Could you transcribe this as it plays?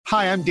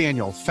Hi, I'm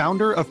Daniel,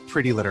 founder of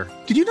Pretty Litter.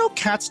 Did you know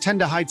cats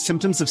tend to hide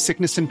symptoms of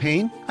sickness and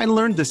pain? I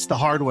learned this the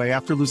hard way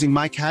after losing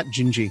my cat,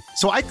 Gingy.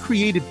 So I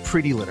created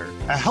Pretty Litter,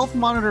 a health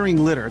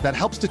monitoring litter that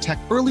helps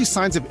detect early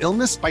signs of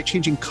illness by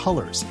changing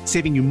colors,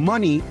 saving you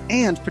money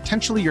and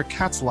potentially your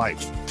cat's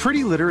life.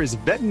 Pretty Litter is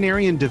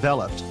veterinarian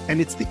developed, and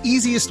it's the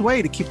easiest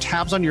way to keep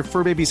tabs on your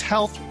fur baby's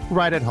health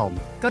right at home.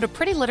 Go to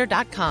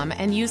prettylitter.com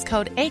and use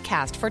code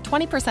ACAST for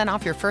 20%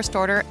 off your first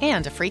order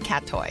and a free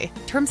cat toy.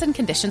 Terms and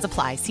conditions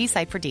apply. See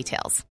site for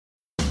details.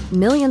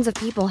 Millions of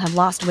people have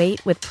lost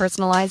weight with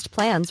personalized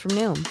plans from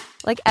Noom.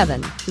 Like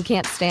Evan, who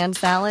can't stand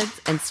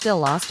salads and still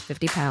lost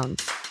 50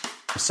 pounds.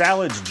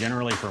 Salads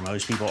generally for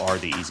most people are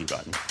the easy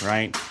button,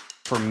 right?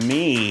 For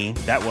me,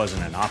 that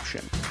wasn't an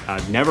option.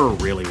 I never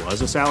really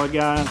was a salad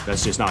guy.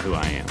 That's just not who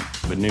I am.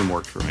 But Noom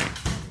worked for me.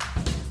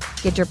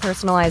 Get your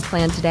personalized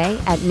plan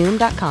today at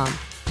Noom.com.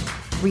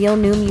 Real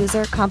Noom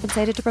user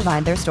compensated to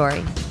provide their story.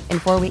 In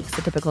 4 weeks,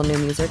 the typical Noom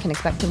user can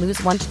expect to lose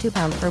 1 to 2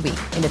 pounds per week.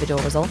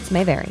 Individual results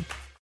may vary.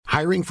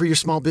 Hiring for your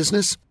small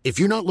business? If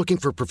you're not looking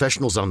for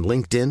professionals on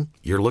LinkedIn,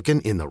 you're looking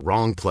in the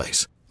wrong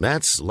place.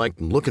 That's like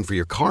looking for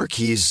your car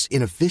keys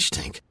in a fish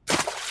tank.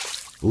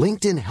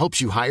 LinkedIn helps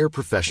you hire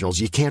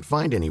professionals you can't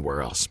find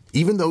anywhere else,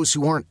 even those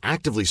who aren't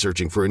actively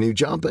searching for a new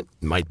job but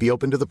might be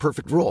open to the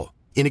perfect role.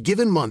 In a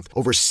given month,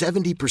 over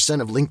 70%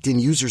 of LinkedIn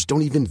users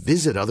don't even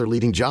visit other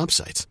leading job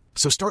sites.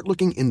 So start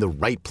looking in the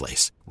right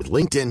place. With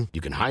LinkedIn, you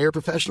can hire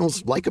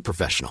professionals like a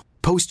professional.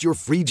 Post your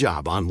free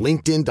job on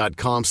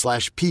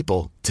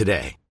linkedin.com/people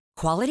today.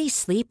 Quality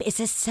sleep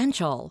is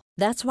essential.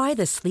 That's why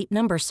the Sleep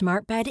Number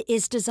Smart Bed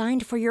is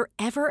designed for your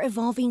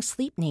ever-evolving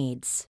sleep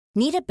needs.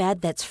 Need a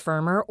bed that's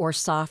firmer or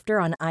softer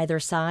on either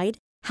side?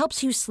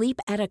 Helps you sleep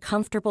at a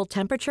comfortable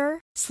temperature?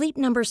 Sleep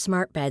Number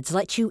Smart Beds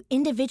let you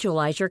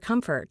individualize your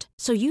comfort,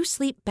 so you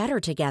sleep better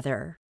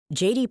together.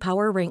 J.D.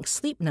 Power ranks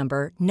Sleep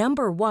Number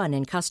 #1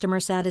 in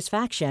customer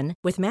satisfaction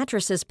with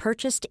mattresses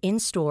purchased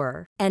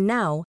in-store. And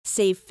now,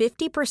 save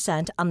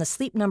 50% on the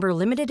Sleep Number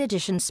Limited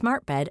Edition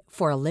Smart Bed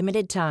for a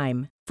limited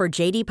time. For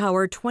J.D.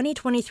 Power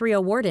 2023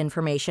 award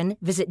information,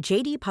 visit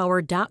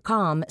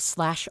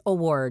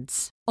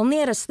jdpower.com/awards.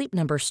 Only at a Sleep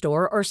Number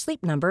store or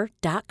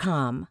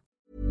sleepnumber.com.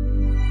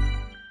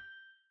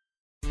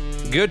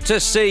 Good to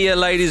see you,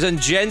 ladies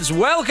and gents.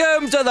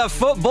 Welcome to the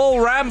Football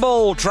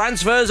Ramble.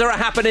 Transfers are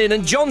happening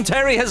and John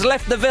Terry has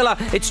left the Villa.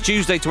 It's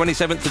Tuesday,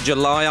 27th of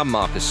July. I'm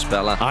Marcus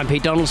Speller. I'm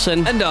Pete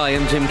Donaldson. And I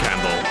am Tim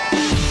Campbell.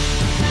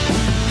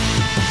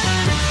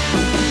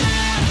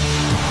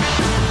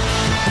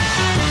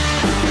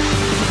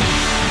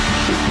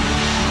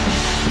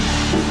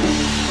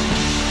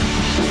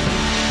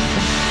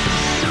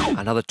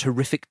 Another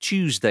terrific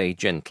Tuesday,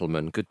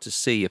 gentlemen. Good to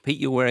see you. Pete,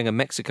 you're wearing a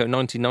Mexico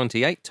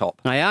 1998 top.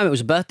 I am. It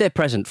was a birthday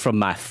present from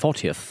my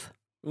 40th.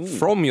 Ooh.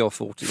 From your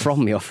 40th?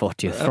 From your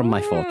 40th. From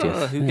my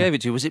 40th. Who gave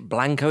it to you? Was it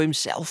Blanco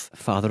himself?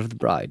 Father of the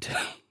bride.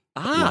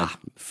 Ah.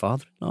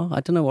 Father-in-law?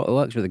 I don't know what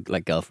works with a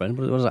girlfriend.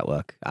 What does that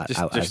work?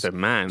 Just a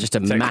man. Just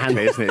a man.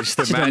 Isn't it? Just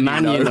a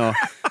man, you know.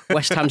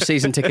 West Ham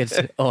season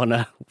ticket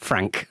owner,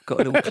 Frank.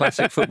 Got a little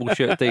classic football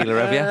shirt dealer,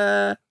 have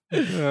you?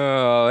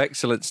 Oh,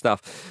 excellent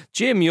stuff.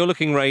 Jim, you're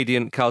looking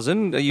radiant,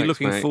 cousin. Are you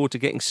looking forward to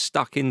getting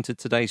stuck into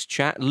today's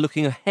chat,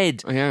 looking ahead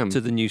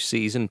to the new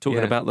season,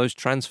 talking about those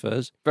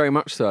transfers? Very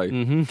much so.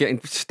 Mm-hmm.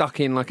 Getting stuck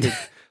in like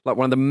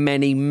one of the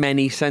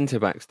many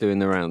centre-backs doing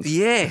the rounds.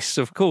 Yes,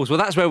 of course. Well,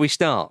 that's where we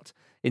start.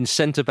 In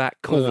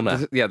centre-back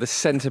corner. The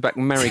centre-back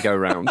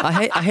merry-go-round.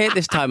 I hate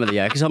this time of the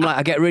year because I'm like,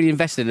 I get really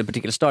invested in a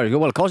particular story. I go,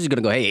 well, of course he's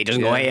going to go here. He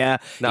doesn't go here.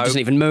 No. He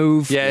doesn't even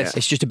move. Yes.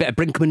 It's just a bit of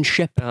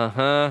brinkmanship.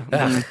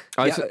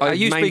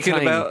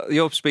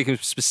 You're speaking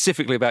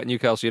specifically about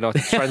Newcastle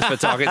United's transfer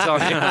targets,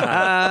 aren't you?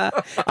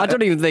 I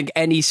don't even think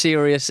any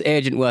serious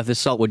agent worth his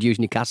salt would use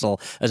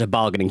Newcastle as a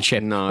bargaining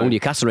chip. No. Oh,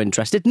 Newcastle are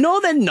interested. No,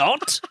 they're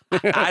not.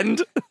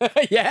 And?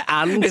 Yeah,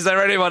 and? Is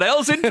there anyone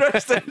else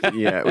interested?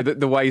 Yeah,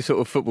 the way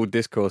sort of football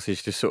discourse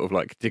is just sort of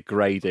like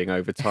degrading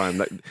over time.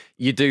 Like,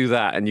 you do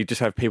that and you just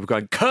have people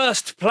going,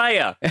 cursed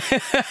player! Is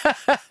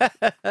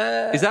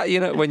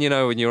that, when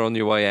you're on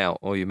your way out,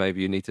 or you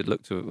need to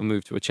look to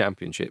move to a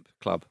championship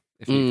club?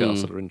 If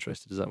Newcastle are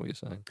interested, is that what you're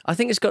saying? I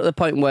think it's got to the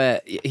point where,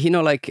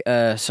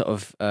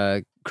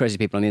 crazy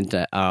people on the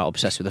internet are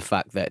obsessed with the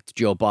fact that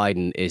Joe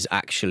Biden is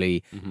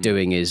actually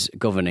doing his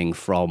governing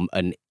from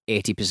an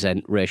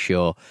 80%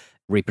 ratio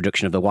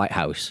reproduction of the White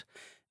House.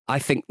 I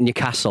think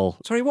Newcastle...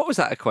 Sorry, what was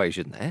that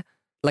equation there?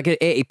 Like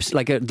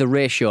the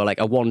ratio, like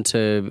a 1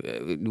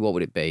 to, what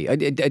would it be?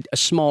 A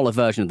smaller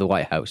version of the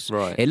White House.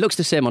 Right. It looks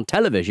the same on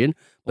television,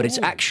 but it's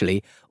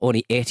actually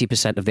only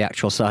 80% of the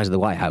actual size of the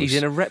White House. He's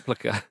in a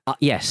replica.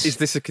 Yes. Is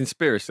this a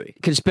conspiracy?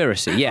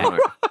 Conspiracy, yeah.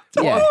 Right.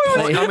 Yeah.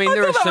 I mean,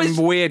 there are some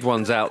weird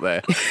ones out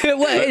there.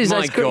 Well, it is.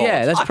 My God.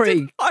 Yeah, that's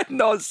pretty... I've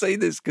not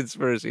seen this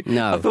conspiracy.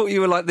 No. I thought you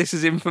were like, this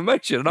is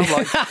information. And I'm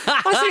like,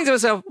 I was thinking to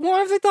myself, why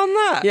have they done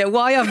that? Yeah,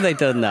 why have they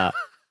done that?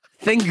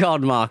 Think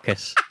on,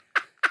 Marcus.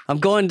 I'm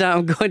going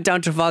down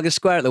Trafalgar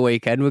Square at the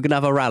weekend. We're going to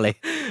have a rally.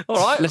 All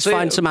right. Let's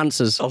find some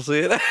answers. I'll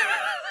see you there.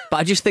 But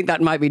I just think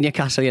that might be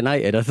Newcastle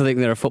United. I don't think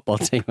they're a football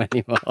team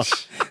anymore.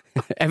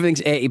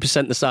 Everything's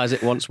 80% the size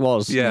it once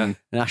was. Yeah. And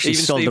actually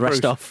Even sold Steve the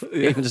rest Bruce. off.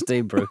 Even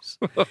Steve Bruce.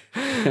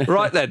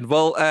 Right then.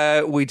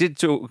 Well, we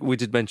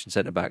did mention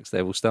centre-backs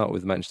there. We'll start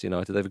with Manchester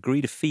United. They've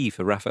agreed a fee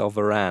for Rafael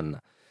Varane.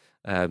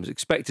 It's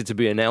expected to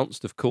be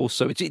announced, of course.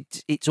 So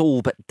it's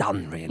all but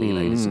done, really,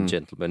 ladies and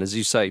gentlemen. As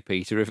you say,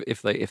 Peter,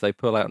 if they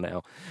pull out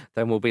now,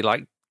 then we'll be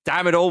like,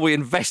 damn it all, we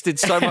invested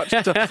so much.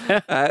 But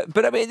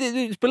I mean,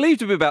 it's believed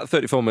to be about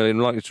 34 million,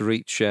 likely to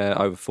reach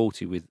over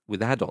 40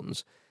 with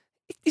add-ons.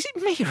 Is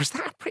it me, or is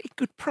that a pretty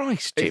good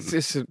price, Jim?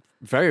 It's a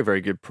very,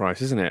 very good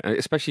price, isn't it?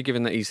 Especially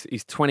given that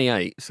he's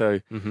 28. So,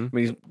 I mean,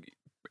 he's,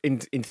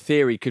 in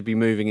theory, could be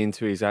moving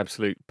into his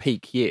absolute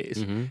peak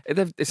years.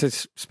 It's a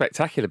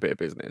spectacular bit of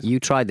business. You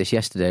tried this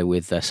yesterday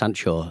with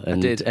Sancho,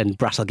 and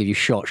Brass will give you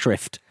short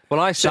shrift.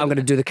 Well, So I'm going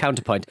to do the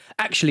counterpoint.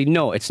 Actually,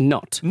 no, it's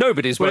not.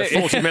 Nobody's worth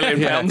 40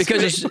 million pounds.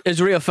 Because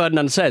as Rio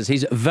Ferdinand says,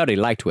 he's very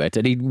lightweight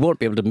and he won't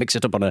be able to mix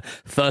it up on a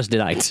Thursday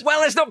night.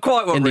 Well, it's not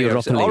quite what in the Rio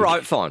Europa said. League. All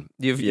right, fine.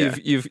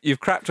 You've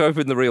cracked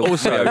open the real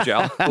Rio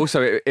gel.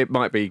 Also, it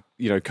might be,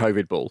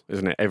 COVID ball,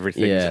 isn't it?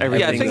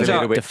 Everything's things a are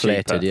little bit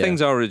deflated, cheaper. yeah.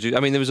 Things are reduced. I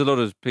mean, there was a lot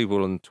of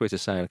people on Twitter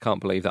saying, I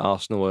can't believe that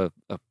Arsenal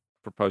are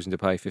proposing to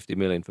pay 50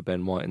 million for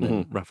Ben White, and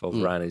then Rafael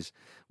Varane is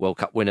World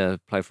Cup winner,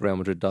 play for Real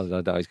Madrid, he's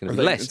going to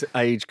be less.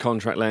 Age,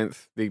 contract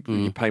length,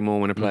 you pay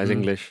more when a player's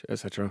English,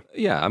 etc.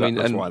 Yeah, I mean,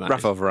 that's and why that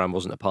Rafael Varane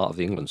wasn't a part of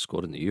the England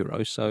squad in the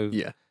Euros, so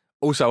Yeah.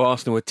 Also,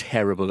 Arsenal are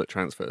terrible at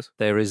transfers.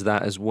 there is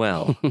that as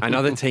well. And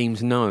other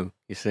teams know,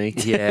 you see.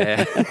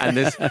 Yeah. And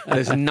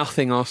there's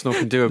nothing Arsenal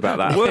can do about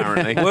that,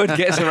 apparently. Word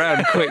gets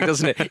around quick,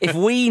 doesn't it? If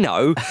we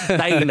know,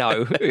 they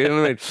know. You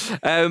know what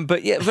I mean?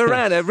 But yeah,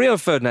 Varane, Rio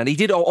Ferdinand, he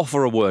did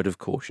offer a word of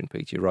caution,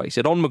 Peter. You're right. He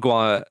said on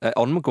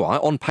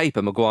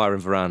paper, Maguire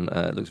and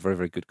Varane looks a very,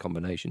 very good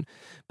combination.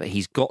 But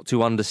he's got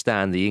to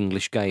understand the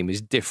English game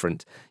is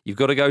different. You've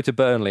got to go to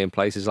Burnley and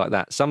places like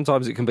that.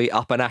 Sometimes it can be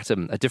up and at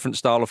 'em, a different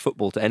style of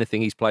football to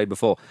anything he's played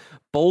before.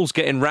 Balls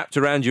getting wrapped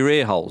around your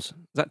ear holes. Is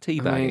that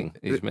teabagging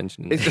he's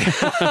mentioning?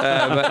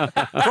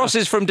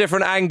 Crosses from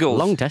different angles.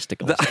 Long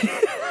testicles.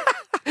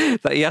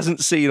 That he hasn't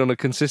seen on a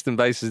consistent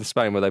basis in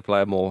Spain, where they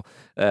play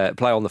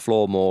play on the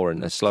floor more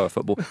and a slower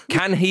football.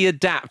 Can he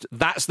adapt?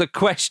 That's the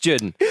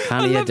question.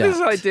 Can I he love adapt?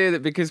 this idea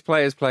that because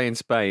players play in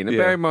Spain, and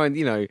bear in mind,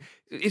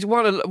 he's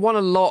won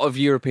a lot of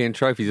European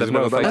trophies as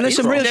well. And there's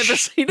some real never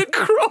seen a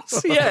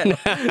cross yet.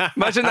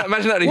 Imagine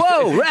that.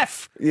 Whoa,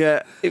 ref!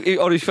 Yeah.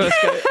 On his first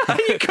game.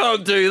 You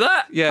can't do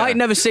that. Yeah. I'd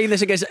never seen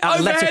this against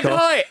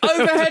Atletico.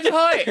 Overhead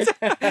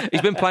height.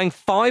 He's been playing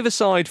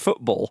five-a-side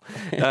football.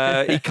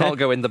 He can't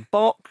go in the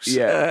box.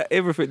 Yeah.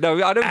 Everything.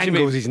 No, I don't.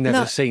 Angles he's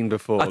never seen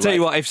before. I'll tell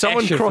you what, if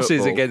someone Escher crosses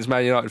football. against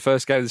Man United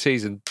first game of the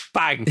season,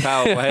 bang,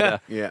 powerful header.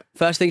 Yeah.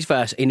 First things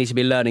first, he needs to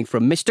be learning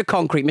from Mr.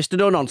 Concrete, Mr.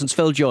 No Nonsense,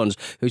 Phil Jones,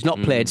 who's not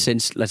played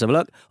since, let's have a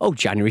look,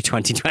 January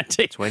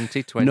 2020.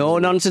 2020. No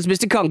nonsense,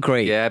 Mr.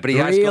 Concrete. Yeah, but he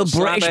has Real got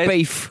British slab head.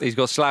 beef. He's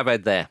got slab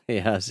head there. He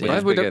has. I Yeah.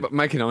 would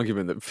make an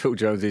argument that Phil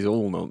Jones is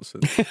all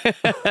nonsense.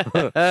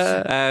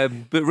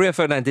 But Rio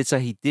Ferdinand did say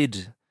he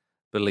did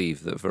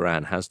believe that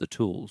Varane has the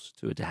tools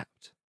to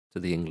adapt to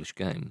the English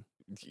game.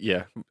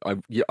 Yeah,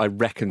 I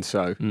reckon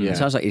so. Yeah. It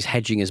sounds like he's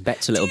hedging his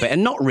bets a little bit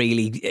and not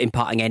really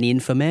imparting any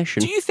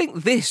information. Do you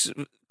think this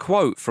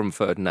quote from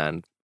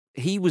Ferdinand,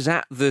 he was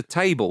at the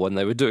table when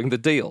they were doing the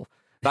deal?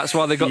 That's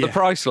why they got the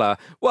price lower.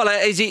 Well,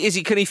 is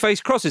he? Can he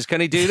face crosses? Can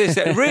he do this?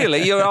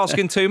 Really, you're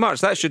asking too much.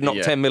 That should knock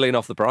 10 million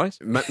off the price.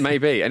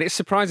 Maybe, and it's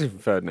surprising for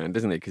Ferdinand,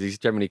 isn't it? Because he's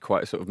generally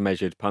quite a sort of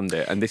measured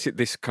pundit, and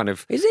this kind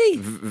of Is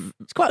he?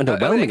 It's quite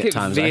underwhelming at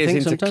times. I veers think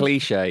into sometimes.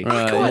 cliche.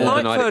 I quite like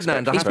than I'd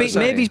Ferdinand, I expect. have to say.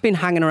 Maybe he's been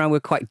hanging around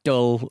with quite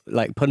dull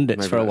pundits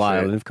Maybe for a that's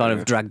while it. and have kind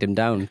of dragged him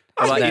down.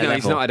 Like, Their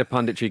he's level. not had a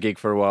punditry gig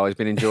for a while. He's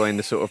been enjoying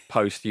the sort of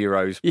post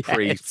Euros,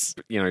 Yes.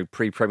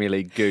 pre Premier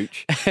League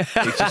gooch. He's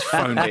just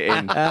phoned it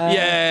in.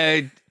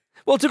 Yeah.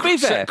 Well, to be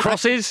fair,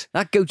 Crosses.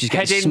 That gooch is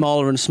getting Heading.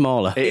 smaller and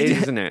smaller. It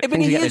is, isn't it? I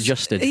mean, Things he get is,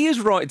 adjusted. he is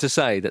right to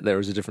say that there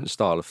is a different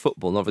style of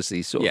football, and obviously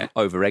he sort of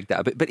over-egged that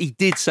a bit. But he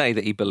did say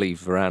that he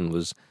believed Varane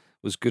was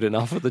good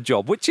enough for the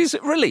job, which is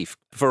relief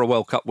for a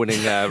World Cup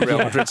winning Real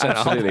Madrid centre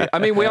half. Absolutely. I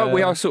mean, we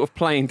are sort of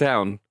playing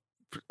down.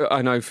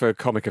 I know for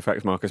comic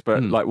effects, Marcus,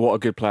 but like what a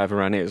good player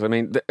Varane is. I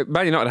mean,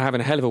 Man United are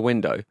having a hell of a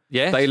window.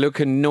 Yes. They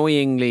look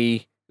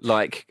annoyingly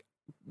like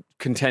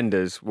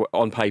contenders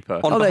on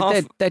paper.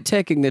 They're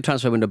taking the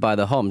transfer window by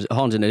the horns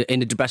in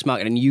a depressed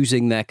market and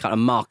using their kind of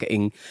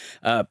marketing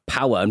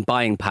power and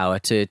buying power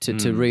to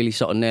really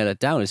sort of nail it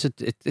down. It's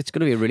going to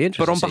be a really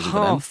interesting But on season for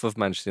them. behalf of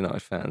Manchester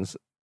United fans,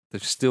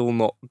 they've still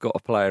not got a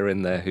player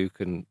in there who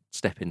can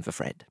step in for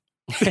Fred.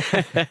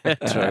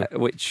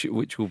 Which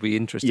will be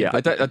interesting. Yeah, I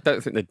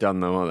don't think they're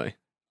done though, are they?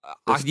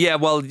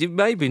 Well,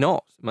 maybe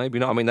not. Maybe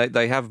not. I mean,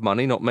 they have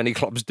money. Not many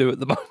clubs do at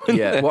the moment.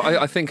 Yeah, well,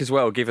 I think as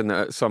well, given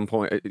that at some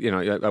point,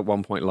 at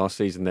one point last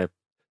season, their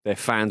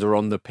fans are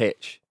on the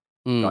pitch,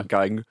 like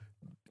going,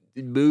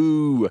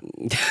 boo.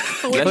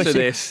 Less of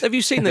this. Have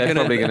you seen they're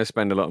probably going to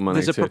spend a lot of money.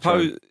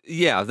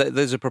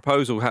 There's a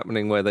proposal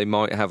happening where they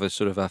might have a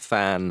sort of a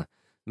fan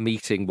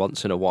meeting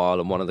once in a while,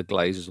 and one of the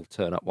Glazers will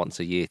turn up once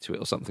a year to it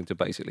or something to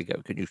basically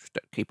go, can you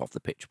keep off the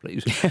pitch,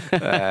 please?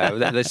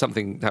 There's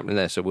something happening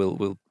there, so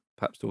we'll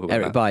perhaps talk about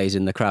Eric that. Bailly's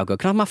in the crowd go,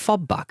 can I have my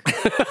fob back?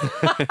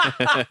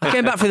 I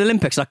came back for the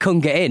Olympics and I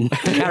couldn't get in to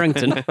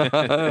Carrington.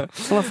 I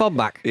want my fob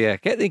back. Yeah,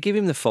 give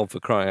him the fob for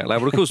crying out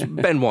loud. Well, of course,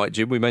 Ben White,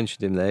 Jim, we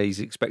mentioned him there.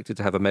 He's expected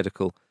to have a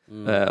medical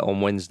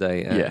on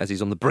Wednesday as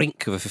he's on the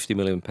brink of a £50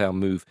 million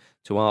move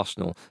to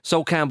Arsenal.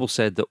 Sol Campbell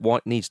said that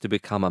White needs to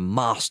become a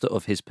master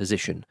of his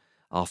position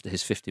after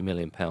his £50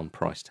 million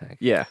price tag.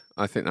 Yeah,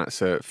 I think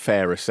that's a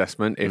fair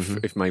assessment,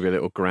 if maybe a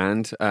little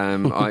grand.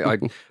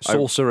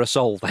 Sorcerer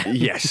soul.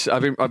 Yes,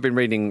 I've been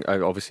reading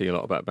obviously a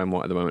lot about Ben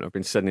White at the moment. I've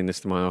been sending this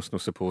to my Arsenal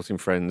supporting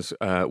friends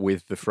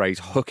with the phrase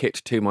 "hook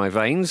it to my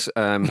veins."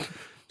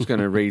 I was going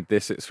to read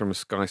this. It's from a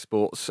Sky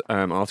Sports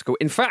article.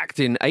 In fact,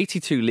 in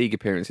 82 league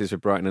appearances for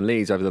Brighton and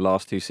Leeds over the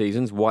last 2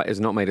 seasons, White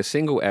has not made a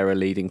single error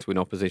leading to an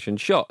opposition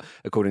shot.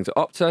 According to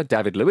Opta,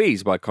 David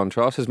Luiz, by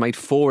contrast, has made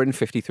 4 in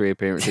 53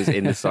 appearances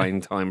in the same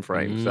time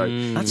frame. So,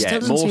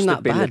 more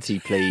stability,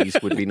 please,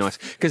 would be nice.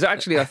 Because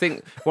actually, I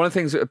think one of the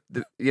things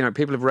that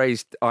people have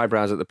raised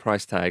eyebrows at the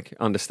price tag,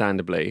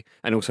 understandably,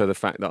 and also the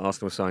fact that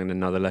Arsenal signed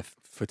another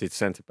left-footed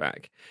centre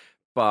back.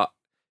 But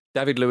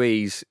David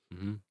Luiz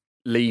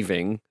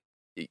leaving,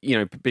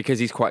 because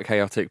he's quite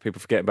chaotic, people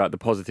forget about the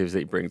positives that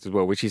he brings as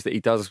well, which is that he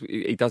does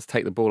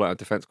take the ball out of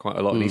defence quite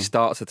a lot, and he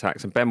starts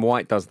attacks, and Ben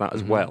White does that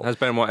as well. Has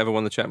Ben White ever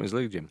won the Champions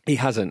League, Jim? He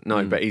hasn't,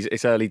 no, but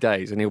it's early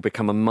days, and he'll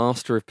become a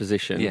master of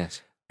position,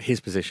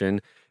 his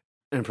position,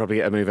 and probably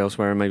get a move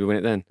elsewhere and maybe win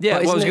it then. Yeah,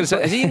 I was going to say,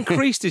 has he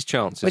increased his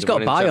chances? He's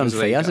got a buy-on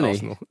fee, hasn't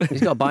he?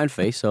 He's got a buy-on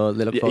fee, so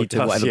they look forward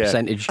to whatever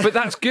percentage. But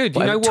that's good.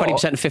 You know what?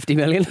 20% of 50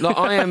 million. Like,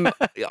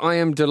 I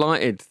am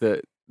delighted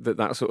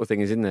that sort of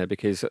thing is in there,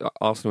 because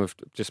Arsenal have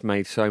just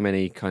made so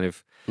many kind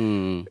of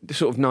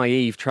sort of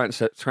naive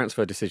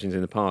transfer decisions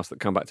in the past that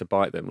come back to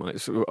bite them. Like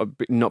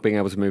not being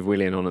able to move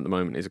Willian on at the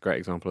moment is a great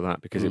example of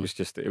that, because it was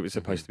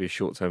supposed to be a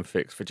short-term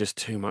fix for just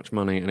too much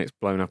money, and it's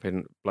blown up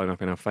in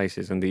our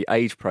faces. And the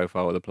age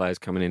profile of the players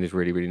coming in is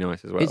really, really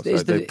nice as well.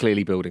 They're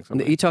clearly building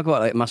something. You talk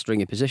about mastering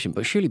your position,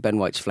 but surely Ben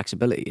White's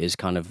flexibility is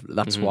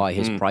that's why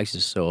his price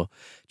is so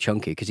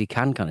chunky, because he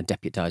can kind of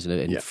deputise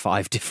it in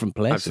 5 different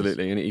places.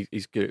 Absolutely, and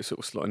he's good at sort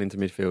of slotting into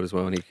midfield as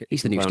well, and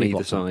he's the new on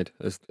either side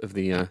of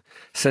the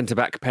centre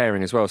back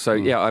pairing as well. So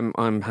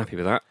I'm happy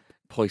with that.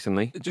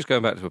 Poisonly. Just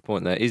going back to a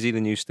point there, is he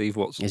the new Steve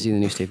Watson? Is he the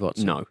new Steve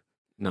Watson?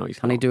 No, he's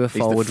Can not. he do a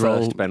forward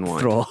roll Ben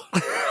White throw?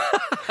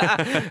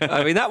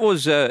 I mean, that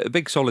was a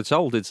big solid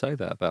soul did say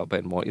that about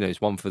Ben White. He's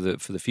one for the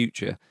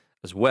future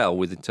as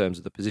well, in terms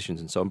of the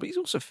positions and so on. But he's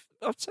also,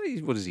 I'd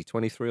say, what is he,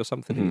 23 or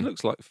something? He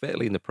looks like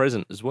fairly in the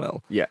present as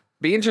well. Yeah.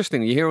 Be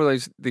interesting. You hear all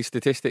these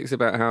statistics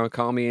about how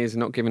calm he is,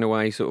 not giving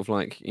away sort of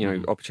like,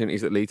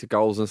 opportunities that lead to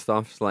goals and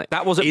stuff. It's like,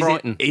 that was at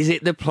Brighton. Is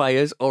it the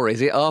players or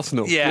is it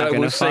Arsenal? Yeah,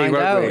 we'll see.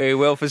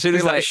 Well, as soon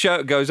as that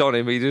shirt goes on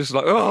him, he just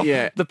like,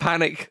 the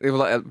panic. They were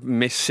like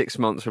missed 6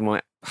 months from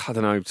like, I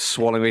don't know,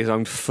 swallowing his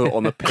own foot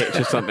on the pitch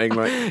or something.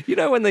 Like,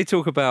 when they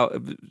talk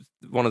about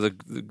one of the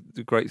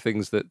great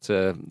things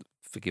that.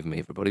 Forgive me,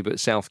 everybody, but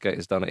Southgate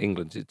has done at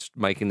England. It's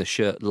making the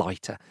shirt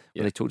lighter.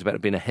 When they talked about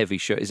it being a heavy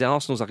shirt, is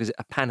Arsenal's is it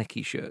a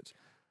panicky shirt?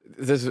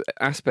 There's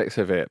aspects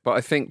of it, but I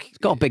think it's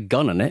got a big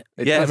gun on it.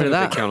 It has a big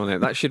gun on it.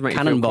 That should make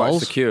you feel quite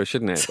secure,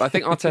 shouldn't it? But I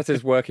think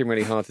Arteta's working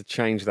really hard to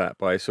change that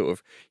by sort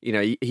of,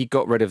 he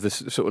got rid of the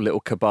sort of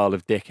little cabal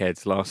of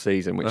dickheads last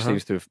season, which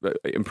seems to have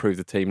improved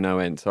the team no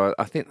end. So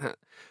I think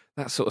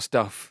that sort of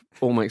stuff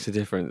all makes a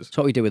difference. That's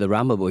what we did with the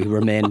Rambo, but we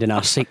remained in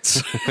our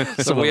seats.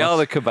 So we are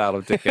the cabal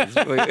of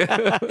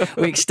dickheads.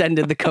 We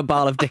extended the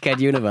cabal of dickhead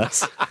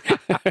universe.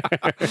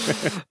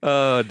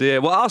 Oh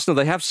dear. Well, Arsenal,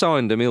 they have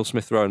signed Emile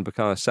Smith-Rowe and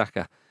Bukayo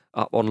Saka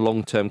up on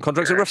long-term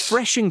contracts. Yes. A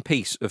refreshing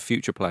piece of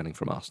future planning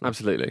from Arsenal.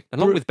 Absolutely.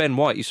 And along with Ben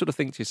White, you sort of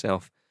think to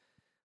yourself,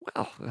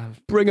 well,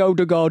 bring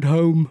Odegaard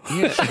home.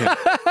 Yeah.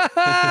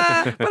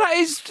 But that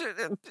is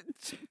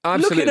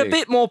looking a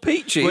bit more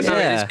peachy. Well, no,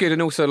 it's good,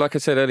 and also, like I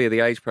said earlier,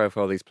 the age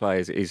profile of these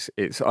players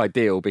it's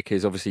ideal,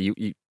 because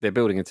obviously they're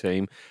building a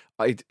team.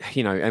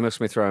 Emile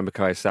Smith-Rowe and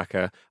Bukayo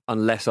Saka,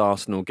 unless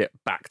Arsenal get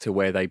back to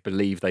where they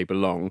believe they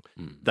belong,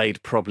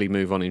 they'd probably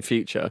move on in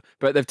future.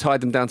 But they've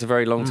tied them down to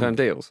very long-term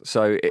deals.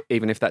 So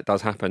even if that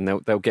does happen,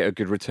 they'll get a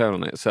good return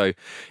on it. So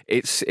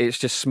it's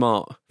just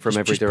smart from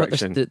every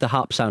direction. Put the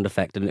harp sound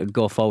effect, and it would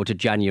go forward to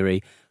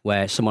January,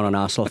 where someone on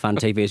Arsenal Fan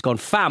TV has gone,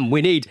 fam,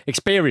 we need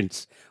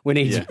experience. We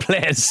need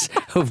players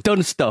who've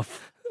done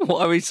stuff.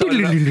 Why are we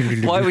signing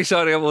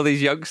up all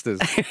these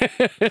youngsters?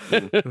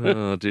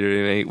 Oh,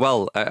 dearie me.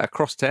 Well,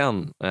 across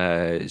town,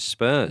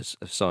 Spurs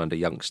have signed a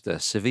youngster.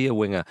 Sevilla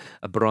winger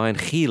Brian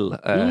Gil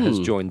has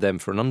joined them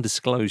for an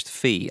undisclosed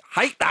fee.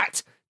 Hate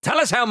that! Tell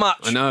us how much.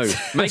 I know.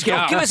 Make it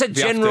up. Give us a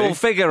general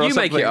figure or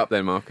something. You make it up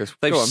then, Marcus.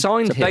 They've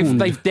signed him.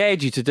 They've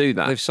dared you to do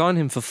that. They've signed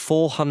him for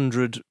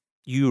 €400.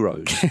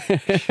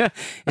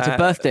 It's a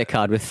birthday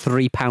card with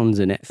 £3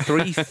 in it.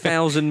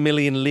 3,000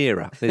 million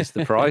lira is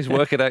the prize.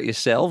 Work it out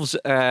yourselves.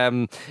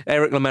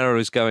 Eric Lamela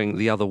is going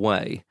the other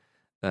way.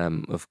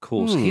 of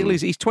course.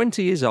 He's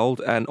 20 years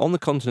old, and on the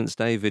continent's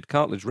David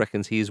Cartledge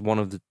reckons he is one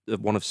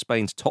of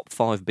Spain's top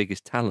 5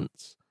 biggest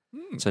talents.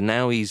 So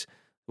now he's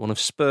one of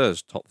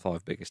Spurs' top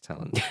 5 biggest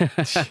talents,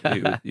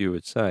 you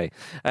would say.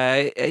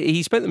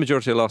 He spent the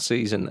majority of last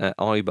season at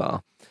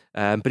Eibar,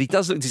 but he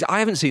does look... I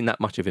haven't seen that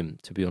much of him,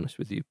 to be honest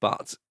with you,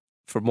 but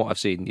from what I've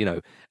seen,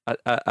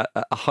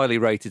 a highly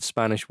rated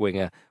Spanish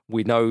winger.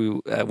 We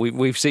know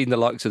we've seen the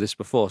likes of this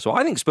before, so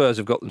I think Spurs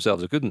have got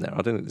themselves a good one there.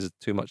 I don't think there's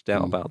too much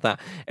doubt about that.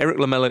 Eric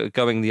Lamela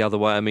going the other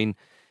way. I mean,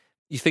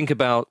 you think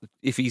about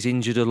if he's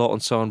injured a lot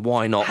and so on,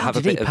 why not have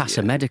a bit of... How did he pass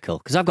a medical?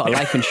 Because I've got a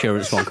life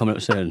insurance one coming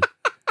up soon.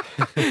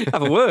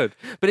 Have a word.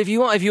 But if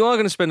you are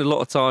going to spend a lot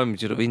of time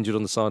injured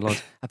on the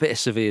sidelines, a bit of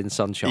Sevillan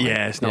sunshine.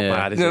 Yeah, it's not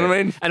bad, is it? You know what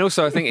I mean? And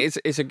also, I think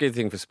it's a good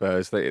thing for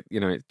Spurs that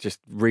just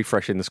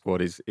refreshing the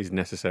squad is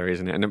necessary,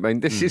 isn't it? And I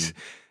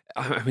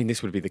mean,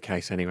 this would be the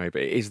case anyway,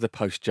 but it is the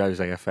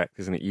post-Jose effect,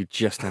 isn't it? You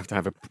just have to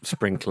have a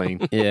spring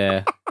clean.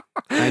 Yeah.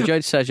 I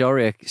enjoyed Sergio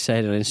Aurier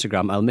saying on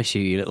Instagram, "I'll miss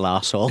you, you little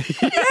arsehole."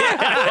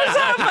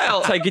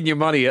 Taking your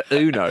money at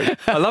Uno.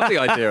 I love the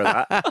idea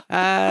of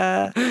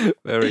that.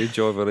 Very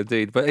enjoyable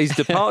indeed. But his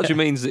departure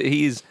means that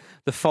he is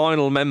the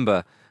final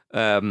member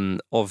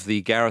of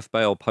the Gareth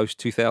Bale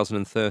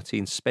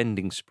post-2013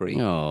 spending spree.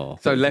 Oh.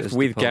 So left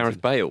with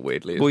Gareth Bale,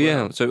 weirdly, as well.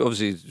 Yeah. So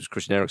obviously it was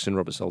Christian Eriksen,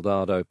 Robert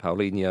Soldado,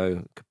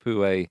 Paulinho,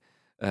 Capoue,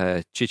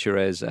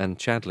 Chichérez and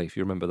Chadley, if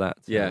you remember that.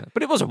 Yeah.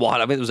 But it was a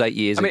while. I mean, it was 8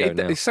 years ago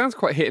now. It sounds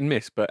quite hit and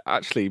miss, but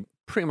actually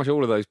pretty much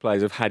all of those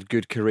players have had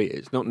good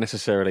careers, not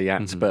necessarily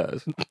at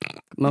Spurs.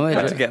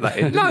 Had to get that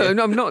in. No,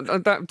 I'm not.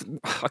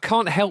 I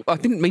can't help. I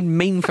didn't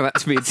mean for that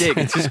to be a dig.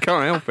 I just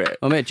can't help it.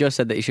 My mate just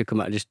said that he should come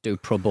out and just do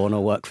pro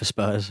bono work for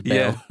Spurs.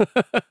 Bale.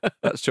 Yeah,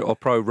 that's true. Or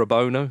pro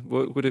bono,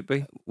 would it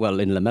be? Well,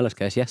 in Lamela's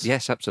case, yes.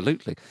 Yes,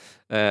 absolutely.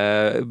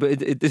 But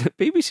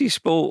BBC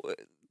Sport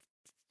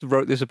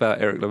wrote this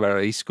about Eric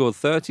Lamela. He scored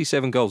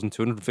 37 goals in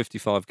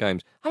 255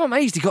 games. I'm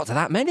amazed he got to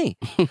that many.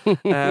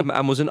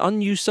 And was an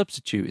unused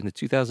substitute in the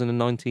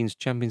 2019's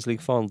Champions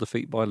League final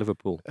defeat by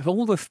Liverpool. Of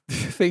all the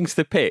things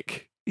to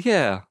pick.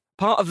 Yeah.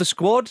 Part of the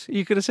squad,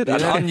 you could have said.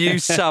 An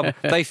unused sub.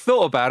 They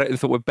thought about it and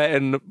thought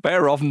we're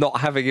better off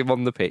not having him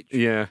on the pitch.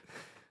 Yeah.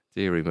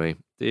 Deary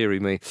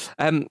me.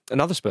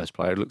 Another Spurs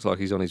player who looks like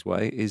he's on his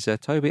way is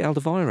Toby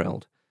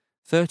Alderweireld.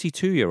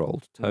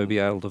 32-year-old Toby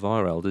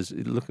Alderweireld is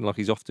looking like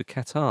he's off to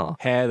Qatar.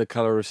 Hair the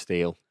colour of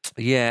steel.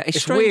 Yeah,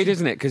 it's weird,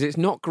 isn't it? Because it's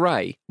not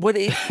grey. Well,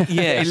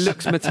 it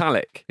looks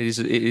metallic. It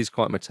is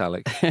quite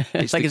metallic.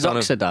 It's like it's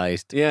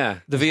oxidised. Yeah,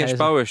 the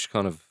Villas-Boas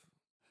kind of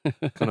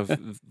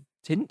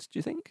tint. Do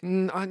you think?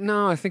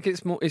 No, I think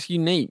it's more. It's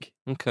unique.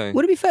 Okay.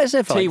 Would it be fair to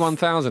say for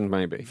T1000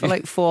 maybe for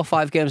like 4 or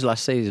 5 games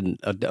last season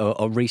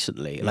or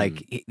recently,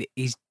 like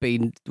he's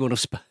been one of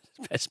Spurs'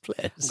 best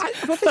players.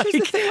 This is the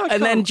thing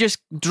and then just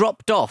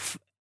dropped off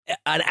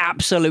an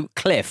absolute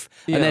cliff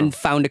and then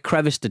found a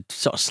crevice to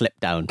sort of slip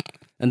down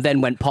and then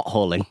went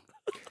potholing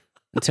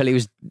until he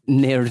was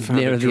near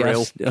the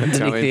earth.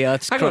 Underneath the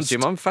earth's Hang crust. on,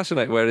 Jim, I'm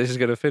fascinated where this is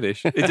going to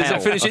finish. It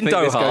doesn't finish in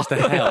Doha. This goes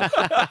to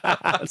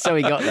hell. So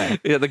he got there.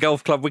 Yeah, the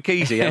golf club with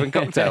Kesey having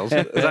cocktails.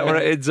 Is that where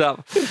it ends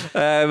up?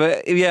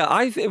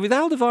 With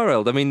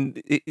Alderweireld, I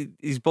mean,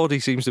 his body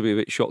seems to be a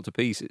bit shot to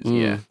pieces.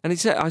 Yeah, and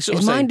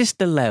his mind is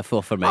still there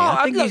for me.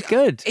 I think he's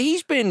good.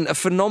 He's been a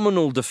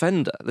phenomenal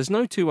defender. There's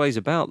no two ways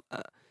about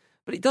that.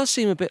 But it does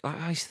seem a bit like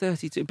he's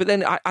 32. But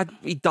then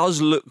he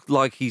does look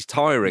like he's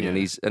tiring,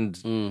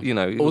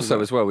 and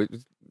Also, as well, we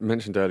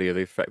mentioned earlier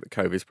the effect that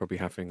COVID is probably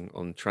having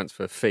on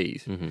transfer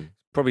fees. Mm-hmm.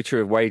 Probably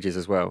true of wages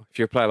as well. If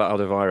you're a player like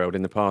Alderweireld,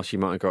 in the past you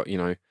might have got,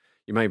 you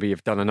maybe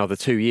have done another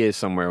 2 years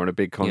somewhere on a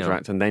big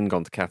contract and then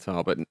gone to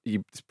Qatar. But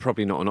it's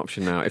probably not an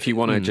option now. If you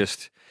want to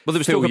just well, there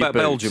was talk about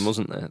Belgium,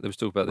 wasn't there? There was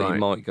talk about that he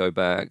might go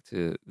back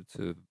to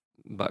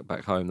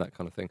back home, that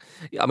kind of thing.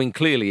 I mean,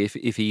 clearly,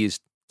 if he is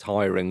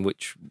tiring,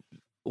 which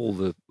all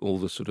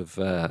the sort of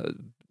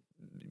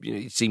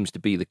it seems to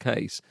be the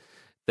case,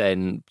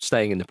 then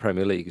staying in the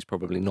Premier League is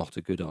probably not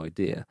a good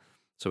idea.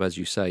 So as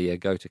you say,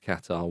 go to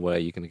Qatar where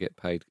you're going to get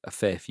paid a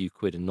fair few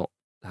quid and not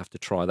have to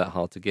try that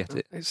hard to get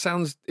it. It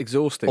sounds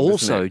exhausting.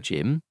 Also,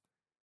 Jim,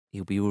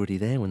 he'll be already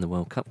there when the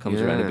World Cup comes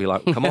around. He'll be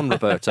like, "Come on,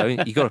 Roberto,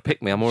 you got to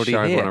pick me. I'm already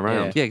here." Everyone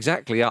around. Yeah,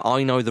 exactly.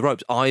 I know the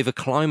ropes. I've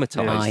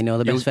acclimatised. Yeah, I know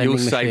the best vending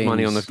You'll save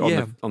money on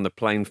machines. on the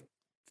plane.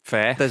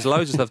 Fair. There's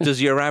loads of stuff.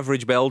 Does your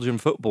average Belgian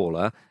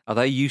footballer, are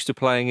they used to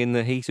playing in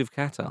the heat of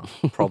Qatar?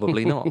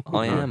 Probably not.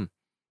 I am.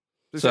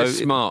 So it's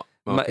smart.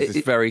 Marcus.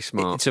 It's very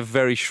smart. It's a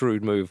very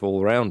shrewd move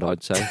all round,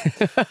 I'd say.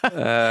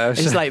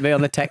 It's like me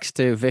on the text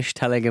to Vish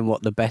telling him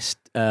what the best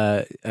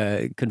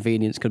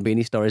convenience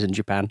store is in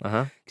Japan.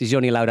 Because he's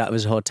only allowed out of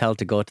his hotel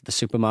to go to the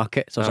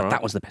supermarket. So I was like,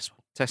 that was the best one.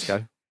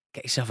 Tesco.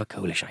 Get yourself a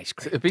Coolish ice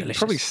cream. It'd be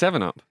probably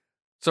 7-Up.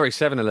 Sorry,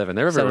 7-Eleven.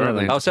 They're everywhere.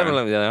 7-Eleven. Oh,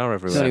 7-Eleven, they are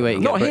everywhere.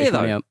 Not here,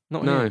 though.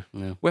 Not here.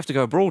 No. We have to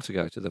go abroad to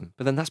go to them.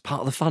 But then that's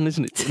part of the fun,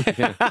 isn't it?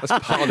 Yeah, that's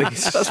part of the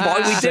That's why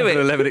we do it.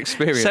 7-Eleven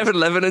experience.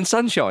 7-Eleven and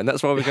sunshine.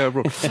 That's why we go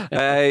abroad.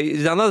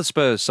 Another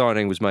Spurs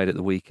signing was made at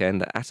the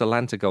weekend.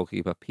 Atalanta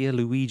goalkeeper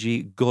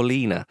Pierluigi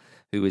Golina,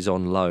 who is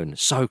on loan.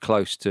 So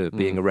close to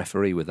being a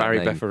referee with that Barry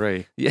name.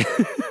 Referee. Yeah.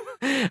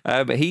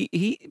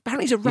 He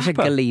apparently he's a rapper. It's a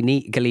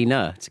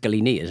Galina. It's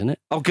Galini, isn't it?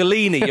 Oh,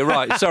 Galini, you're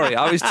right. Sorry,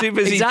 I was too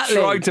busy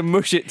trying to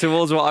mush it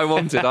towards what I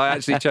wanted. I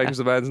actually changed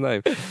the man's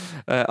name.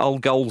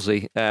 Old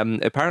Golsey.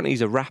 Apparently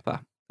he's a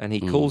rapper, and he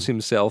calls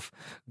himself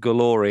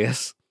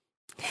Glorious,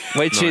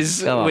 which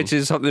is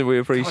something we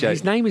appreciate. God,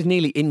 his name is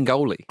nearly in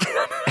goalie.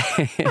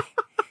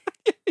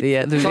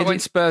 It's like when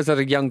Spurs had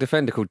a young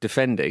defender called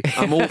Defendi.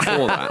 I'm all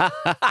for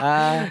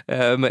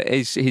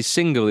that. His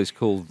single is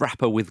called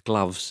Rapper with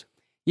Gloves.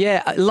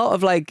 Yeah, a lot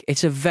of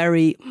it's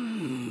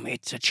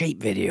a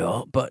cheap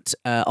video, but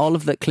all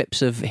of the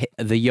clips of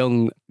the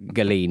young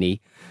Galini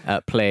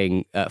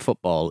playing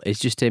football is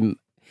just him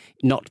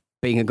not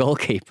being a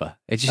goalkeeper.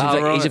 It's just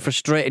he's a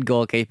frustrated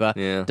goalkeeper.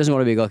 Yeah. Doesn't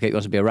want to be a goalkeeper,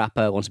 wants to be a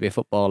rapper, wants to be a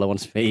footballer,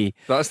 wants to be...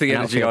 That's the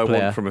energy I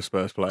want from a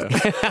Spurs player,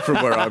 from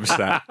where I'm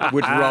sat.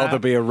 Would rather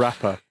be a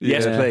rapper.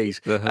 Yes,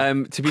 please.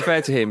 To be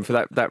fair to him, for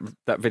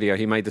that video,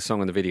 he made the song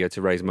on the video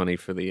to raise money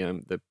for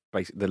the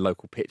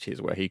local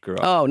pitches where he grew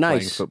up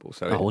playing football.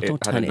 So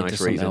don't turn it into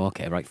something. Oh,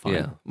 okay, right, fine.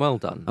 Yeah, well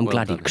done. I'm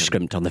glad he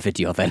scrimped on the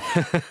video then.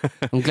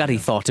 I'm glad he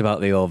thought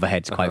about the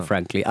overheads, quite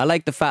frankly. I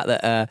like the fact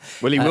that...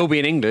 he will be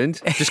in England.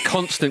 Just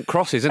constant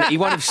crosses, and he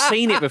won't have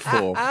seen it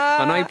before.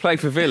 I know he played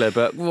for Villa,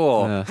 but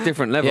it's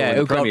different level in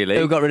the Premier League.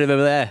 Who got rid of him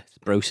there?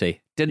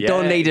 Brucey.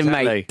 Don't need him,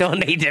 mate.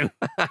 Don't need him.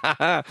 He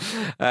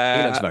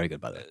looks very good,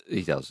 by the way.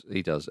 He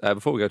does.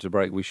 Before we go to the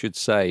break, we should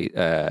say,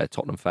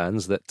 Tottenham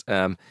fans, that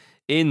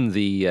in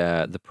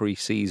the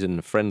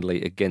pre-season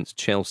friendly against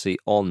Chelsea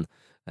on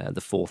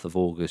the 4th of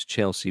August,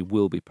 Chelsea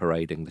will be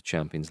parading the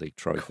Champions League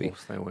trophy of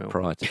course they will.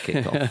 Prior to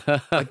kick-off.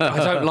 I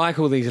don't like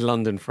all these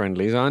London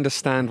friendlies. I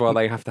understand why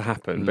they have to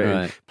happen,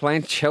 but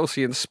playing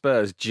Chelsea and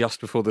Spurs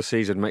just before the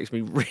season makes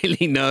me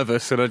really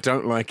nervous, and I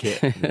don't like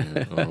it.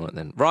 Yeah, all right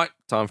then. Right,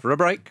 time for a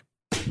break.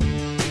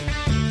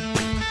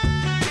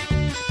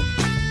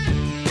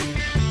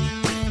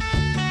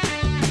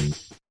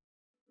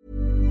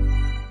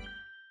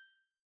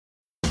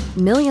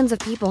 Millions of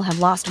people have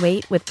lost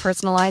weight with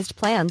personalized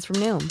plans from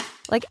Noom.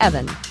 Like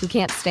Evan, who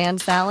can't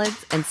stand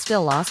salads and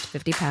still lost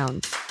 50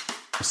 pounds.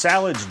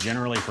 Salads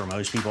generally for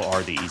most people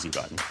are the easy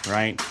button,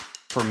 right?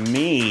 For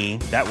me,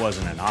 that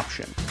wasn't an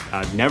option.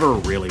 I never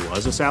really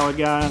was a salad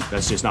guy.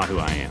 That's just not who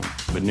I am.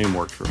 But Noom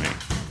worked for me.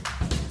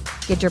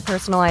 Get your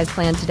personalized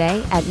plan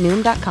today at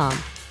Noom.com.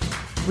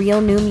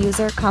 Real Noom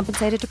user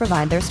compensated to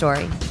provide their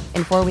story.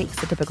 In 4 weeks,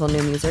 the typical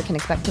Noom user can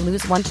expect to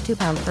lose 1 to 2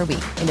 pounds per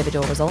week.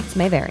 Individual results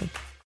may vary.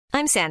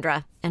 I'm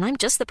Sandra, and I'm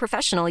just the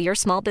professional your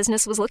small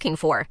business was looking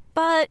for.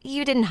 But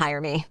you didn't hire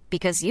me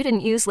because you didn't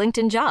use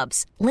LinkedIn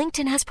Jobs.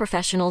 LinkedIn has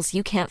professionals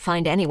you can't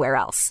find anywhere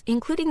else,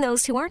 including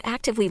those who aren't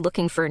actively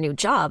looking for a new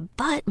job,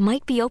 but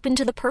might be open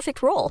to the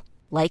perfect role,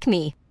 like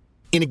me.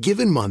 In a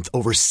given month,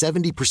 over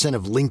 70%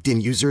 of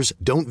LinkedIn users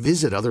don't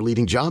visit other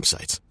leading job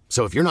sites.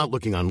 So if you're not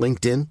looking on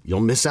LinkedIn, you'll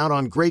miss out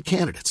on great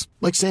candidates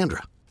like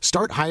Sandra.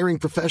 Start hiring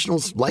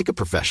professionals like a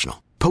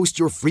professional. Post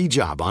your free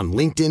job on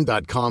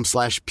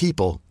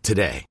linkedin.com/people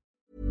today.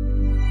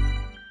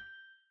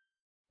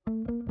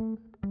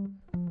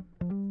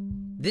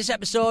 This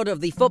episode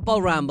of the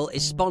Football Ramble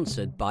is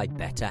sponsored by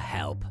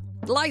BetterHelp.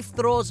 Life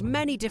throws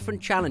many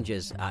different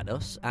challenges at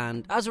us,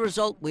 and as a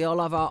result, we all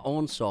have our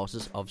own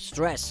sources of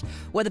stress.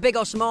 Whether big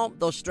or small,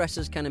 those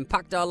stresses can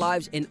impact our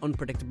lives in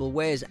unpredictable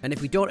ways, and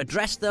if we don't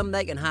address them,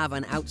 they can have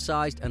an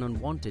outsized and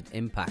unwanted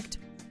impact.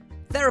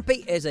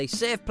 Therapy is a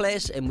safe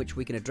place in which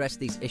we can address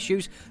these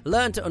issues,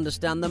 learn to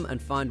understand them,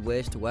 and find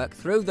ways to work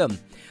through them.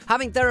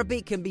 Having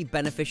therapy can be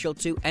beneficial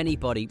to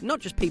anybody, not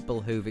just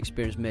people who've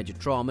experienced major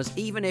traumas,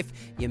 even if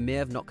you may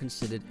have not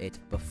considered it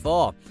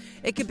before.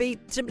 It could be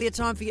simply a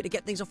time for you to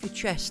get things off your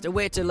chest, a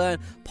way to learn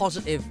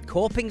positive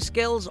coping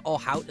skills, or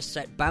how to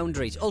set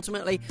boundaries.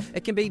 Ultimately,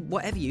 it can be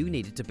whatever you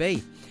need it to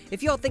be.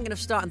 If you're thinking of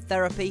starting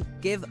therapy,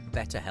 give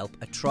BetterHelp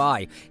a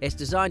try. It's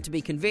designed to be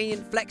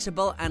convenient,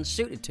 flexible, and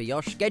suited to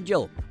your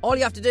schedule. All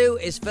you have to do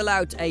is fill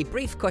out a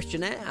brief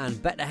questionnaire, and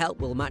BetterHelp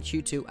will match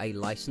you to a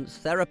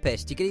licensed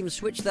therapist. You can even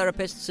switch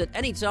therapists at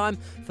any time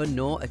for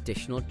no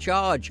additional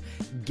charge.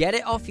 Get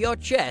it off your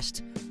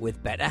chest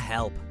with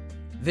BetterHelp.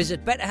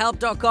 Visit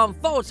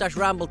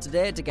betterhelp.com/ramble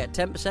today to get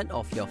 10%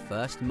 off your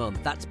first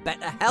month. That's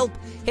BetterHelp,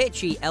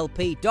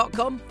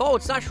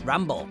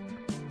 HELP.com/ramble.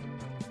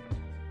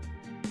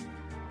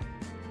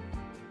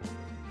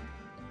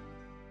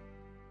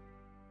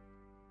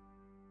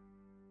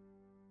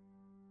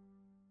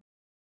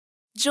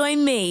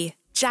 Join me,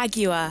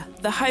 Jaguar,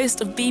 the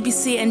host of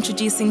BBC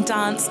Introducing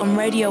Dance on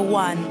Radio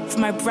 1, for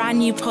my brand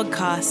new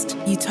podcast,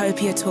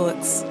 Utopia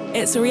Talks.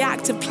 It's a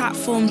reactive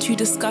platform to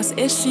discuss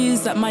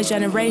issues that my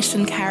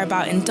generation care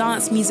about in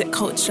dance music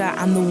culture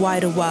and the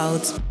wider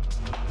world.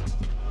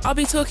 I'll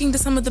be talking to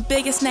some of the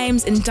biggest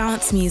names in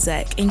dance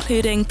music,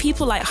 including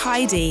people like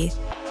Heidi.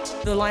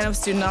 The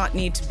lineups do not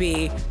need to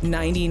be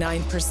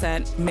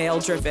 99%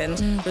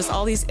 male-driven. There's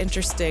all these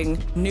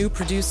interesting new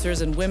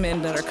producers and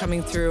women that are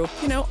coming through,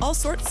 all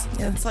sorts.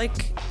 Yeah. It's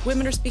like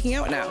women are speaking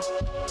out now.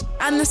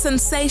 And the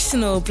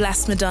sensational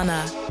Bless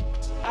Madonna.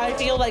 I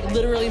feel like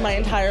literally my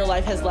entire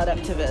life has led up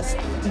to this.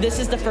 This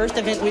is the first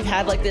event we've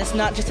had like this,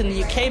 not just in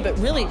the UK, but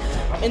really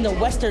in the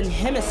Western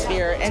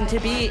Hemisphere. And to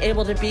be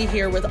able to be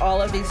here with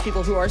all of these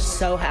people who are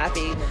so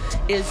happy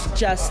is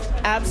just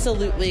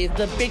absolutely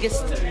the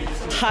biggest,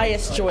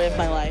 highest joy of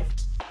my life.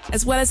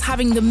 As well as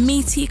having the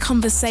meaty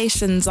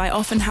conversations I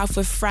often have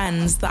with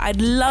friends that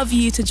I'd love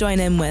you to join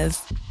in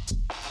with.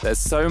 There's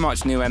so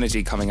much new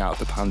energy coming out of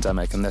the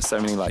pandemic, and there's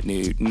so many like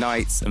new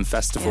nights and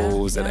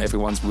festivals, and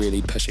everyone's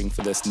really pushing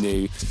for this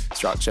new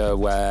structure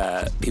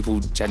where people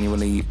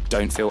genuinely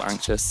don't feel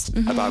anxious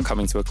about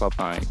coming to a club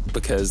night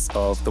because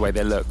of the way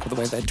they look or the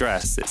way they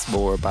dress. It's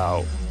more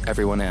about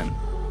everyone in.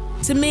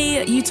 To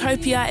me,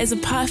 Utopia is a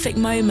perfect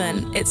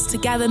moment. It's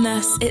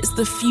togetherness, it's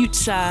the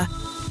future.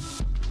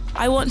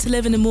 I want to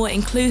live in a more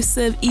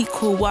inclusive,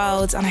 equal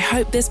world, and I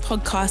hope this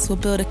podcast will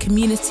build a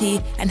community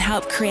and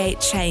help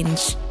create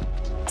change.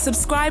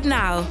 Subscribe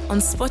now on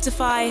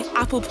Spotify,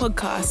 Apple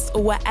Podcasts,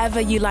 or wherever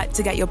you like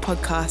to get your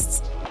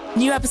podcasts.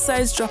 New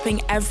episodes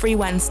dropping every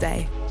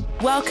Wednesday.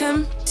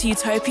 Welcome to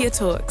Utopia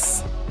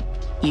Talks.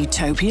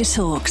 Utopia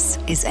Talks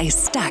is a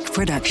Stack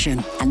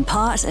production and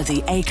part of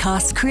the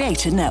Acast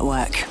Creator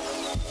Network.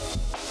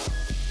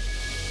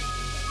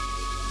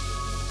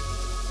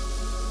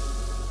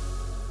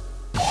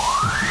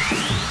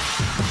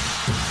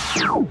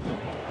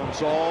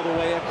 Comes all the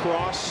way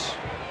across.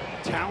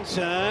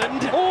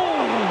 Townsend.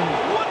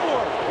 Oh, what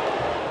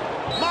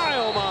work! My,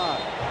 oh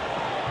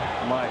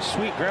my. My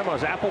sweet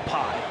grandma's apple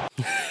pie.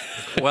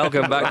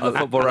 Welcome back to the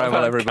Football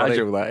Ramble, everybody.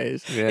 Casual that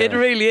is. Yeah. It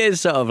really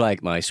is sort of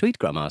like my sweet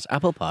grandma's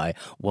apple pie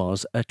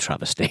was a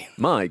travesty.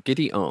 My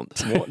giddy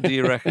aunt. What do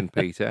you reckon,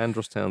 Peter?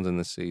 Andros Townsend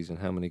this season,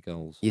 how many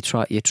goals? You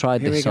tried Here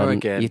this we go on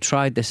again. You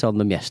tried this on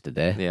them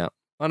yesterday. Yeah.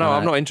 Oh no,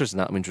 I'm not interested in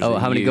that. I'm interested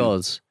in how many you.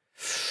 goals?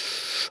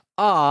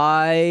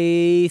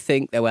 I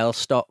think they're well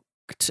stocked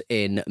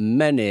in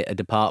many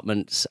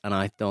departments, and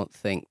I don't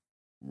think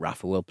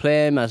Rafa will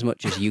play him as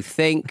much as you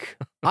think.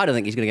 I don't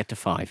think he's going to get to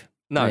 5.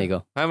 No. There you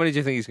go. How many do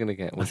you think he's going to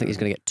get? I think he's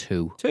going to get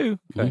 2. 2?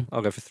 Okay,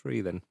 I'll go for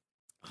 3 then.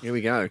 Here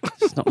we go.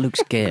 It's not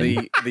Luke's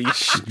game. The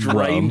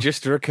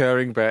strangest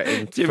recurring bet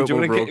in Jim, football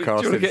do you broadcasting.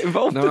 want to get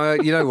involved? No,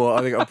 you know what?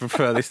 I think I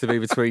prefer this to be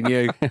between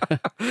you.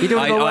 You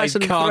don't go less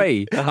than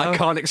 3. I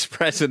can't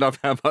express enough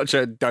how much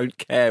I don't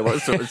care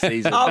what sort of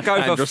season. I'll go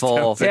for Andros 4.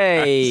 Townsend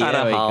Yay, And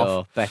there a we half.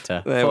 go.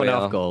 Better. There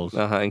 4.5 goals.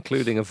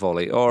 Including a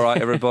volley. All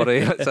right,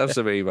 everybody, let's have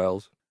some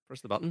emails. Press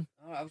the button.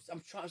 I'm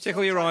trying to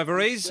Tickle your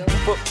ivories.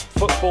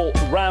 Football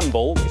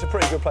Ramble is a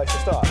pretty good place to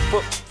start.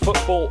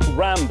 Football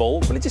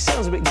Ramble. Well, it just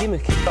sounds a bit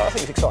gimmicky. I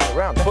think it's exciting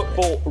round.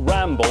 Football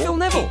Ramble. Phil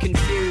Neville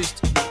confused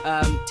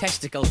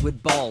testicles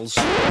with balls.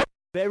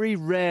 Very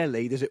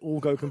rarely does it all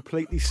go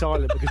completely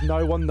silent because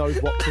no one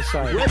knows what to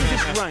say. Where does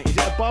this rank? Is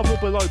it above or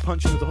below the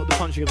punching of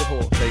the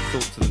horse? They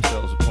thought to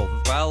themselves,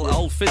 well,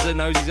 old Fizzer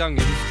knows his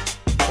onions.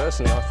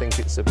 Personally, I think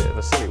it's a bit of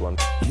a silly one.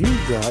 You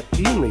got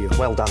email.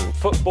 Well done.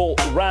 Football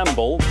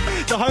Ramble.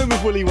 The home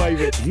of Willie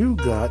Waving. You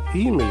got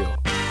email.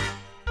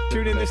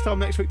 Tune in this time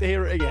next week to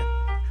hear it again.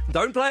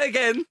 Don't play it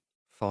again.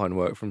 Fine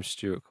work from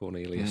Stuart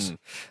Cornelius.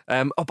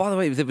 By the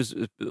way, there was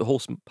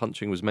horse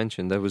punching was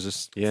mentioned. There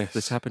was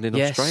this happened in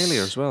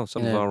Australia as well.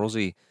 Some of our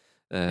Aussie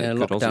good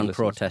lockdown Aussie listeners.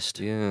 protest.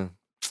 Yeah.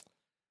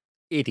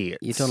 Idiots.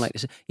 You don't like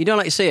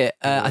to see it.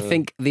 I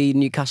think the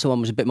Newcastle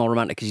one was a bit more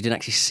romantic because you didn't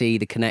actually see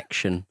the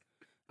connection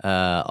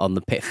on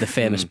the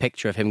famous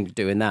picture of him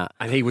doing that.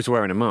 And he was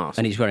wearing a mask.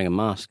 And he's wearing a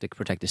mask to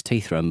protect his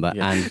teeth, remember?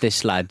 Yeah. And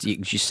this lad,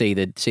 you see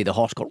the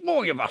horse go,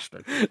 "Oh, you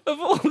bastard!" Of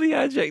all the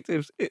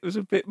adjectives, it was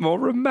a bit more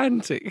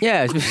romantic.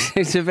 Yeah,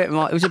 it's a bit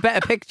more. It was a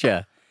better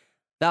picture.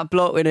 That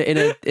bloke in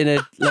a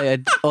like a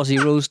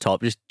Aussie rules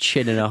top, just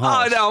chinning a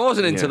horse. Oh no, I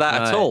wasn't into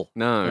that at all.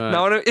 No,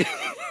 no, I don't.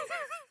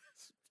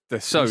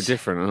 They're so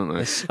different, aren't they?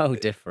 They're so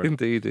different.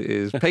 Indeed, it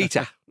is.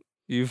 Peter,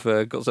 you've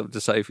got something to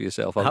say for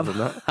yourself other than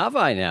that. Have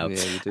I now?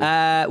 Yeah, you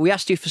do. We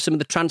asked you for some of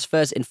the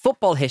transfers in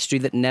football history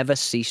that never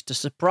ceased to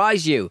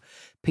surprise you.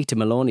 Peter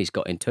Maloney's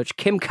got in touch.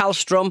 Kim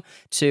Kallstrom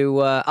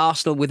to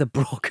Arsenal with a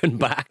broken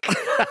back.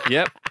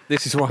 Yep.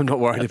 This is why I'm not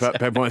worried about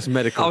Ben White's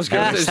medical. I was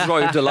going to say, this is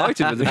why you're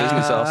delighted with the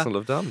business Arsenal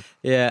have done.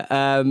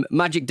 Yeah.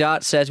 Magic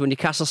Dart says when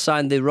Newcastle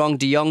signed the wrong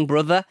De Jong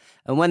brother,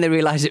 and when they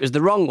realised it was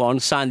the wrong one,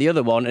 signed the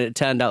other one, and it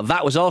turned out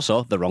that was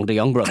also the wrong De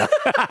Jong brother.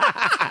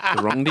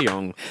 The wrong De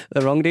Jong.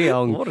 The wrong De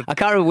Jong. I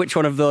can't remember which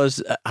one of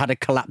those had a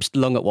collapsed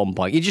lung at one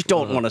point. You just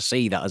don't want to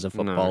see that as a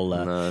football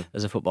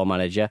as a football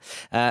manager.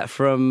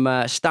 From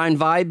Stein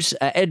Vibes,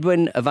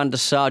 Edwin van der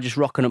Sar just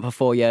rocking up for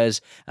 4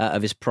 years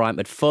of his prime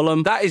at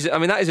Fulham. That is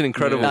an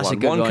incredible That's one. a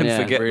good one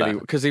can forget really, that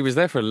because he was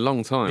there for a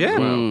long time. Yeah. As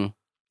well.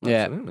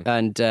 Yeah, Absolutely.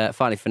 and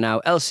finally for now,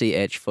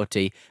 LCH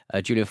footy,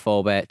 Julian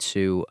Forbear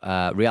to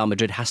Real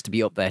Madrid has to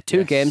be up there.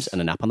 2 games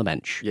and a nap on the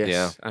bench.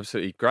 Yes,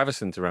 absolutely.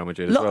 Gravison to Real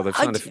Madrid as Look, well.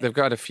 They've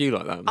got a few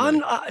like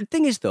that.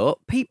 Thing is though,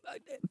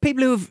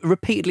 people who have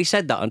repeatedly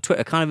said that on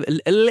Twitter kind of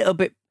a little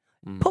bit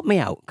put me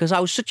out because I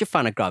was such a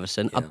fan of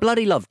Gravison. I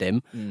bloody loved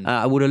him.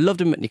 I would have loved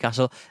him at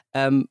Newcastle.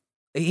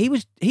 He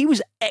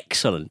was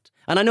excellent.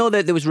 And I know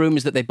that there was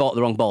rumours that they bought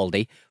the wrong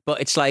Baldy,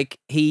 but it's like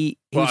he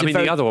Well, was I mean,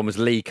 the other one was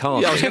Lee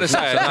Carter. Yeah, I was going to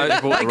say,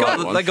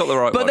 they got the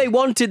right but one. they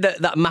wanted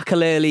that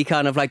Makaleli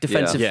kind of like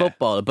defensive Yeah.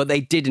 football, but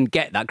they didn't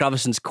get that.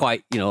 Graveson's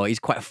quite, he's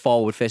quite a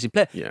forward-facing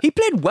player. Yeah. He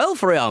played well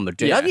for Real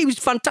Madrid. Yeah. I think he was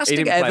fantastic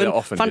He didn't at play that Everton.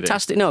 often, did he?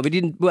 Fantastic. No, but he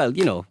didn't. Well,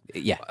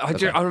 yeah.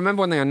 I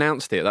remember when they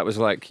announced it. That was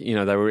like, they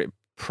were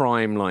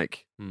prime,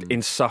 like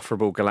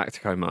insufferable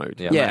Galactico mode.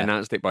 Yeah. And they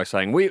announced it by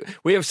saying,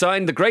 "We have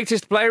signed the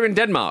greatest player in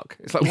Denmark."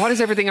 It's like, why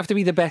does everything have to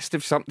be the best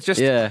of something? Just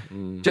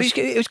But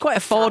it was quite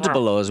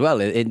affordable though, as well,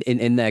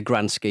 in their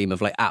grand scheme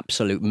of like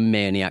absolute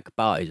maniac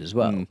buys as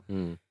well.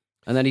 And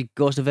then he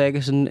goes to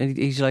Vegas and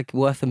he's like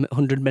worth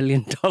 $100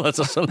 million or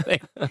something.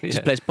 He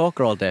just plays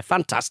poker all day.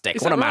 Fantastic.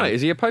 Is What that a man. right?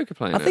 Is he a poker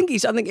player? I think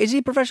is he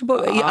a professional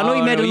poker? I know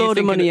he made a load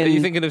of money. Are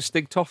you thinking of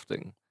Stig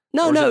Tofting?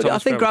 No, Or is it I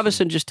Thomas think Graveson?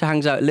 Graveson just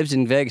hangs out, lives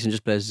in Vegas and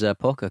just plays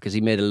poker because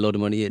he made a load of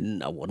money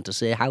in, I want to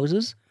say,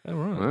 houses. Oh,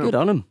 right. Good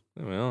on him.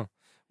 There we are.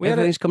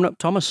 Everything's coming up,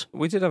 Thomas.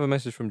 We did have a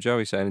message from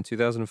Joey saying in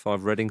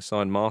 2005, Reading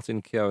signed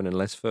Martin Keown and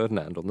Les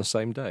Ferdinand on the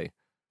same day.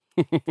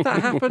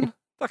 That happened?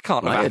 That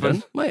can't have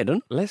happened. Might have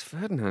done. Les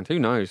Ferdinand, who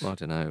knows? I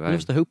don't know. He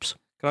loves the hoops.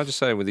 Can I just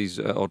say, with these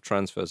odd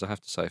transfers, I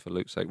have to say, for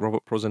Luke's sake,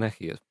 Robert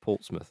Prozinecki at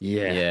Portsmouth.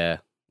 Yeah.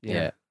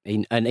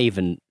 And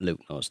even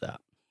Luke knows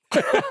that.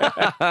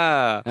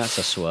 That's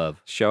a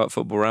swerve. Show at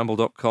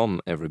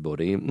footballramble.com,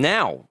 everybody.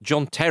 Now,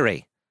 John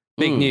Terry,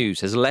 big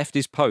news, has left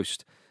his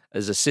post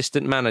as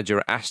assistant manager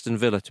at Aston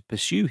Villa to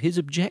pursue his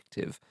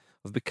objective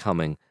of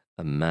becoming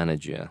a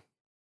manager.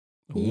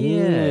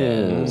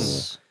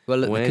 Yes.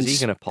 Well, where's he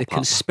going to pop the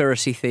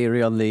conspiracy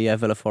theory on the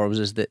Villa forums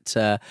is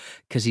that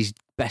because he's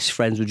best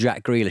friends with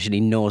Jack Grealish and he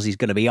knows he's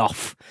going to be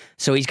off,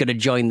 so he's going to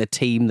join the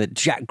team that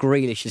Jack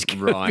Grealish is going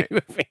to be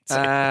moving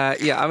to.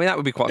 Yeah, I mean, that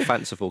would be quite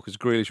fanciful because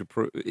Grealish,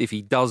 if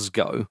he does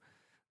go,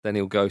 then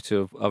he'll go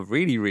to a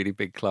really, really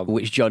big club.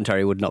 Which John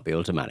Terry would not be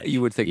able to manage. You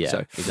would think Yeah,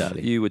 so.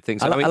 exactly. You would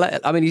think so.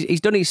 I mean,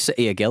 he's done his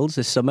City Guilds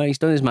this summer. He's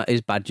done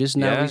his badges.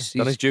 Now he's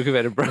done his Duke of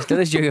Edinburgh. He's done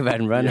his Duke of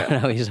Edinburgh. Yeah.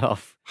 Now he's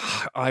off.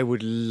 I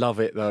would love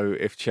it though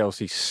if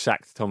Chelsea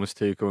sacked Thomas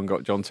Tuchel and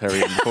got John Terry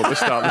in before the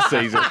start of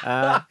the season.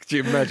 Could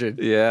you imagine?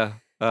 Yeah.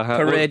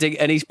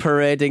 He's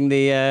parading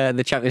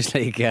the Champions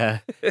League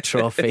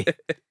trophy.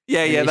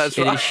 That's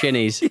in right. his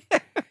shinies.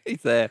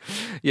 He's there.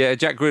 Yeah,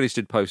 Jack Grealish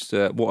did post,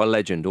 what a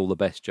legend, all the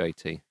best,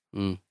 JT.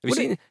 Have you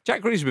seen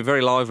Jack Grealish has been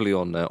very lively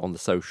on the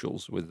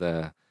socials with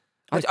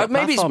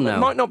maybe it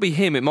might not be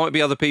him, it might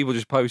be other people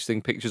just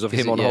posting pictures of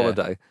him on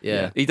holiday.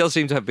 Yeah. He does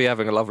seem to be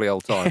having a lovely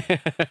old time.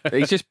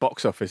 He's just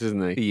box office,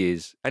 isn't he? He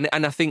is. And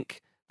I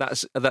think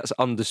that's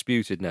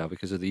undisputed now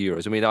because of the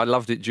Euros. I mean, I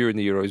loved it during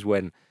the Euros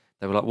when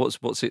they were like,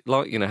 what's it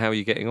like? How are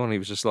you getting on? He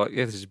was just like,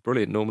 yeah, this is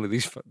brilliant.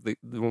 Normally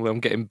I'm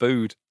getting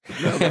booed.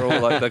 Now they're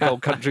all like, the whole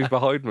country's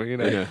behind me,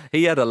 Yeah.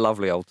 He had a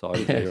lovely old time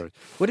at the Euros.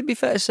 Would it be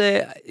fair to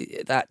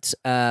say that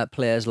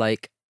players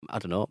like, I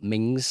don't know,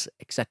 Mings,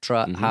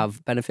 etc.,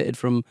 have benefited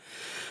from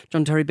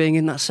John Terry being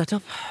in that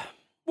setup?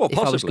 Well, if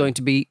I was going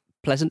to be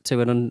pleasant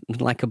to an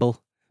unlikable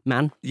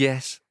man?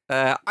 Yes.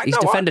 He's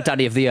Defender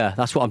Daddy of the Year.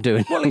 That's what I'm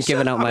doing. Well, I'm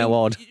giving out my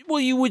award. Well,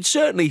 you would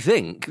certainly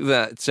think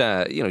that,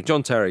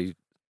 John Terry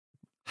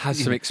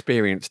has some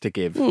experience to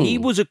give. He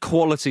was a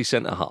quality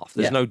centre-half.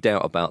 There's no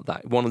doubt about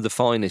that. One of the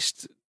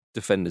finest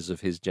defenders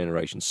of his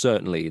generation,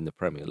 certainly in the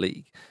Premier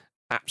League.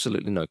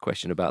 Absolutely no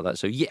question about that.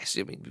 So yes,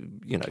 I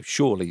mean,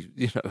 surely,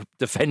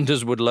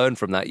 defenders would learn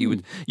from that. You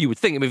would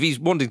think. I mean, if he's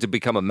wanting to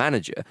become a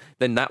manager,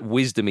 then that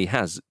wisdom he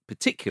has,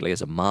 particularly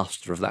as a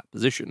master of that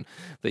position,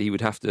 that he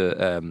would have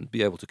to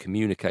be able to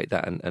communicate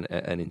that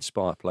and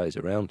inspire players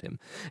around him.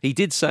 He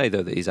did say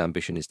though that his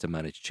ambition is to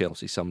manage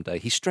Chelsea someday.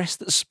 He stressed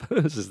that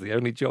Spurs is the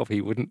only job he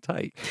wouldn't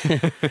take.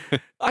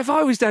 If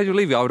I was Daniel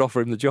Levy, I would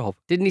offer him the job.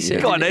 Didn't he say?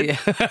 Go on then.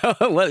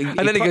 Well, and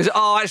then he goes,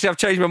 actually, I've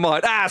changed my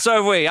mind. So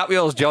have we. Up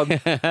yours, John.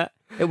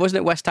 It wasn't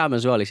at West Ham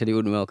as well. He said he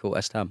wouldn't welcome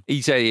West Ham.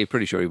 He said he's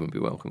pretty sure he wouldn't be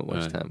welcome at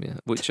West Ham, yeah,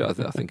 which I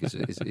think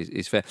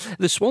is fair.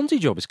 The Swansea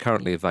job is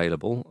currently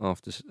available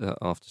after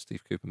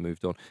Steve Cooper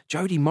moved on.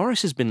 Jody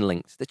Morris has been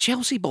linked. The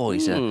Chelsea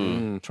boys are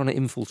trying to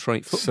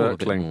infiltrate football a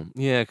bit more.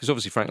 Yeah, because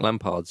obviously Frank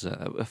Lampard's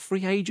a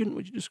free agent.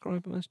 Would you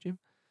describe him as, Jim?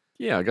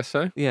 Yeah, I guess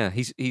so. Yeah,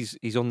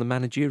 he's on the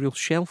managerial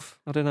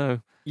shelf. I don't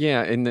know.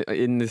 Yeah, in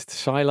the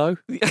silo.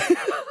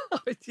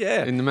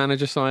 Yeah, in the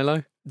manager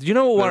silo. Do you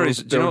know what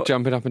worries? They're all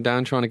jumping up and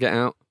down trying to get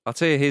out. I'll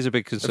tell you, here's a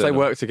big concern. If they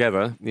work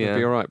together, they'll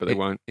be all right, but they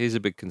won't. Here's a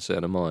big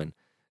concern of mine: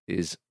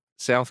 is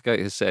Southgate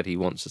has said he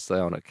wants to stay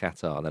on at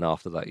Qatar, and then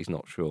after that, he's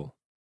not sure.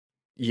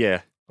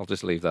 Yeah, I'll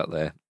just leave that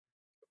there.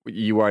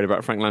 You worried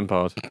about Frank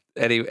Lampard?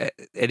 Any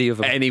of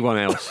them? Anyone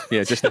else?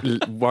 Yeah, just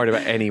worried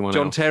about anyone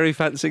John else. Terry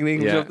fancying the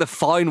English, the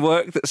fine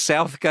work that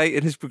Southgate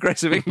and his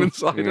progressive England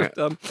side have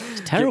done.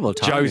 It's terrible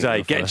timing.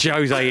 Jose, get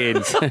Jose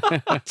in.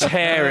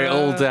 Tear it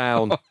all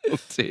down. Oh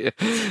dear.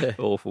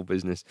 Awful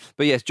business.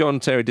 But yes, John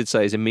Terry did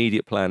say his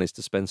immediate plan is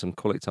to spend some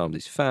quality time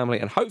with his family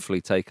and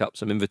hopefully take up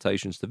some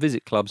invitations to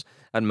visit clubs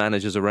and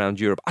managers around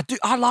Europe.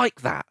 I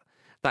like that.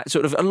 That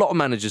sort of, a lot of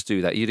managers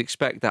do that. You'd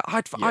expect that.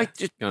 I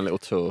just go on a little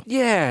tour.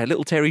 Yeah, a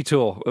little Terry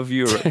tour of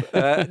Europe.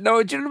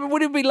 No,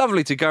 would it be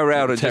lovely to go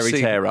around and Terry just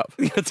see... tear up?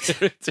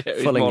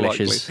 Terry, Full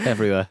Englishes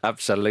everywhere.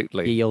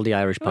 Absolutely. Ye olde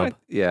Irish pub.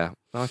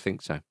 I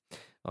think so.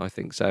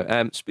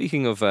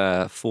 Speaking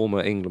of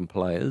former England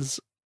players,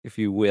 if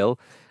you will,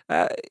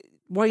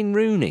 Wayne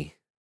Rooney.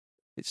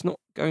 It's not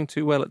going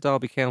too well at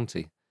Derby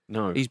County.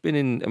 No. He's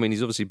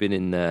obviously been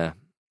in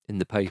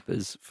the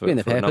papers for a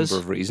number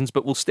of reasons,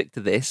 but we'll stick to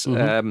this.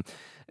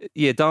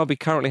 Mm-hmm. Derby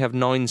currently have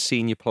 9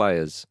 senior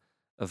players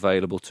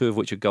available, 2 of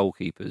which are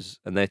goalkeepers,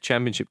 and their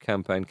championship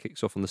campaign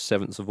kicks off on the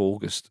 7th of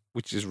August,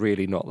 which is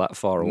really not that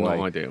far away.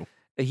 Not ideal.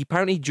 He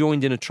apparently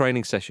joined in a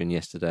training session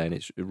yesterday, and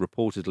it's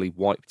reportedly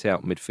wiped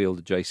out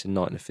midfielder Jason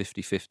Knight in a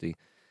 50-50,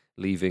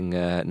 leaving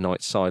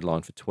Knight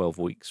sidelined for 12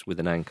 weeks with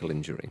an ankle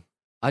injury.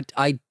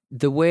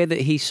 The way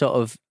that he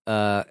sort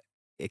of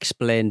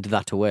explained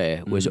that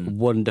away was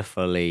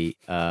wonderfully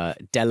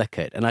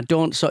delicate, and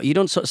you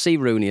don't sort of see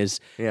Rooney as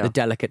the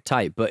delicate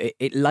type, but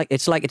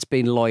it's like it's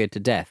been lawyered to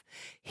death.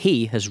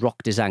 He has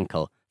rocked his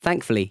ankle.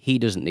 Thankfully, he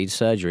doesn't need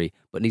surgery,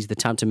 but needs the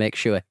time to make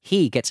sure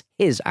he gets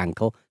his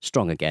ankle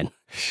strong again.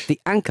 The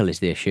ankle is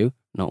the issue,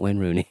 not Wayne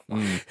Rooney.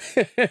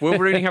 Will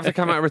Rooney have to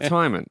come out of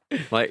retirement?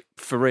 Like,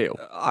 for real?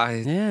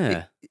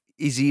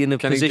 Is he in a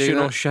position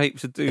or shape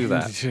to do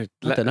that?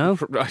 I don't know.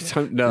 I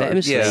don't know. Let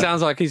him see. It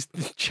sounds like his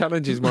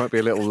challenges might be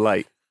a little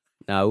late.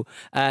 No.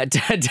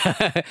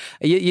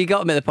 You got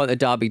to make the point that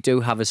Derby do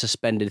have a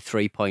suspended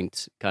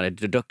 3-point kind of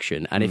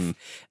deduction, and if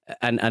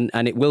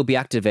and it will be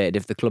activated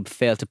if the club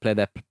fail to play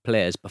their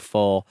players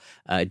before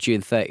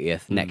June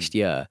 30th next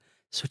year.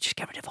 So just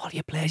get rid of all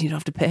your players. You don't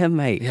have to pay them,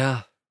 mate.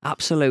 Yeah.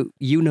 Absolute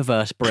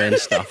universe brain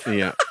stuff.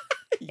 Yeah.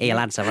 Hey,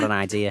 lads, I've got an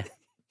idea.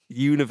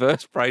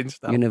 Universe brain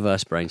stuff.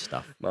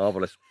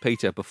 Marvellous.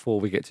 Peter, before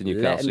we get to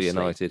Newcastle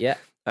United. Yeah.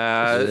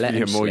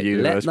 More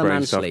universe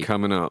brain stuff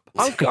coming up.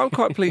 I'm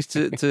quite pleased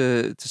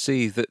to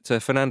see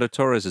that Fernando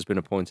Torres has been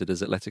appointed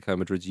as Atletico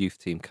Madrid's youth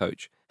team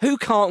coach. Who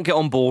can't get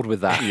on board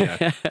with that?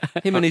 Yeah.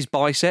 Him and his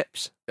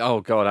biceps. Oh,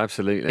 God,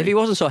 absolutely. If he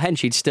wasn't so hench,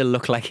 he'd still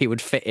look like he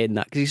would fit in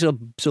that, because he's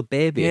so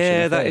babyish.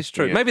 Yeah, that is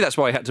true. Yeah. Maybe that's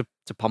why he had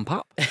to pump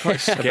up.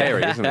 Quite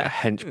scary, isn't it? A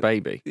hench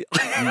baby.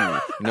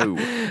 No.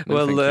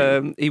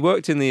 Well, he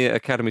worked in the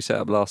academy set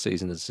up last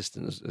season as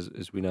assistant,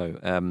 as we know.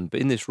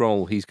 But in this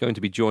role, he's going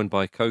to be joined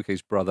by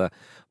Koke's brother,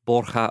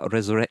 Borja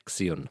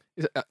Resurrection.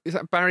 Is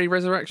that Barry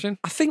Resurrection?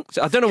 I think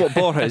so. I don't know what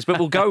Borja is, but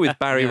we'll go with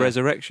Barry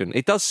Resurrection.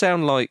 It does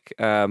sound like...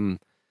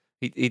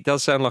 He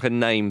does sound like a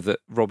name that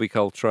Robbie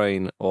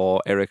Coltrane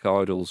or Eric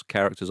Idle's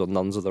characters on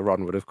Nuns of the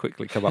Run would have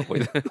quickly come up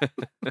with.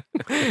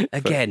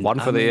 Again, one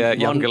for the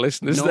younger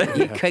listeners there.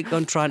 You keep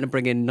on trying to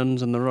bring in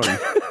Nuns on the Run.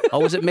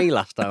 Or was it me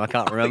last time? I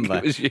can't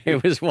remember.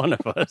 It was one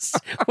of us.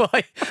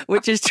 Why? We're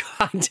just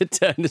trying to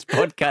turn this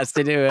podcast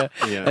into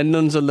a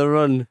Nuns on the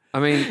Run. I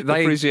mean,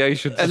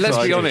 appreciation. And let's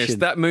be honest,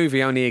 that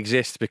movie only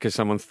exists because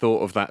someone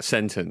thought of that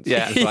sentence.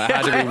 Yeah. It's like,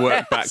 how do we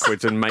work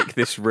backwards and make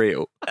this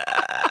real?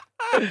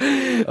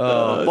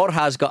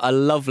 Borja's got a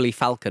lovely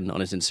falcon on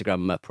his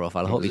Instagram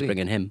profile. I hope he's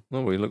bringing him.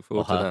 Oh, we look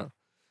forward to that.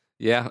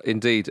 Yeah,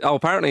 indeed. Oh,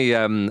 apparently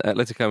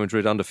Atletico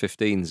Madrid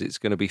under-15s, it's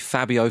going to be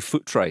Fabio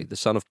Futre, the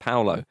son of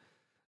Paulo.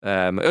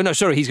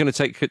 He's going to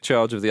take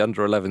charge of the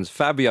under-11s.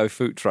 Fabio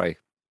Futre.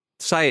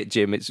 Say it,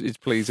 Jim. It's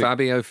pleasing.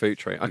 Fabio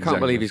Futre. I can't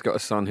believe he's got a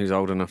son who's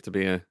old enough to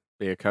be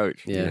a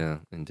coach. Yeah,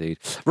 indeed.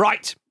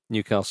 Right,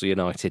 Newcastle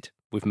United.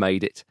 We've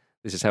made it.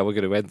 This is how we're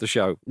going to end the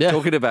show. Yeah.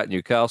 Talking about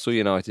Newcastle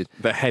United.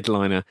 The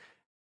headliner.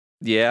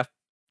 Yeah.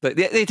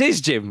 It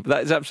is, Jim.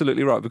 That is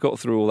absolutely right. We've got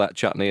through all that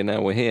chutney and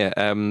now we're here.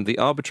 The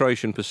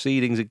arbitration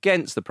proceedings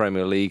against the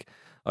Premier League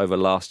over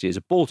last year's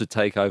aborted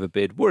takeover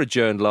bid were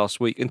adjourned last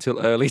week until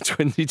early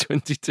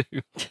 2022.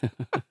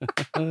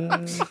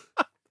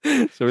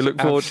 So we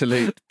look forward to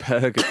absolute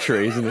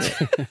purgatory, isn't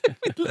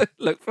it?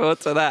 look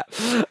forward to that.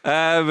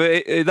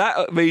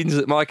 That means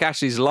that Mike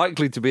Ashley is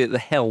likely to be at the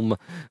helm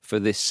for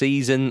this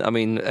season. I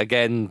mean,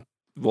 again,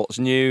 what's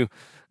new?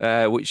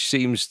 Which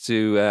seems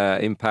to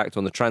impact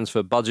on the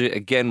transfer budget.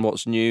 Again,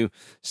 what's new?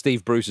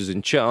 Steve Bruce is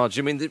in charge.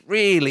 I mean, there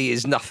really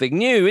is nothing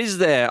new, is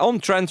there? On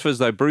transfers,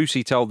 though,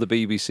 Brucey told the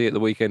BBC at the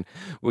weekend,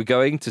 we're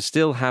going to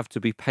still have to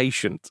be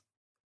patient.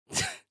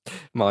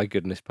 My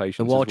goodness, patience.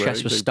 The war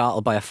chest was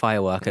startled by a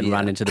firework and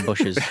ran into the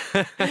bushes.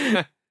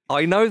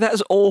 I know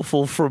that's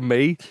awful from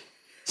me.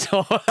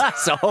 So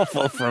that's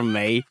awful from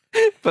me.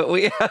 But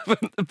we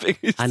haven't the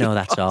biggest... I know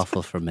that's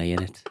awful from me,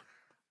 innit?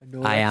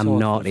 I am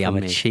naughty. I'm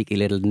a cheeky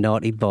little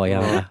naughty boy.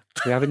 We're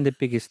having the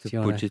biggest of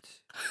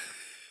budgets.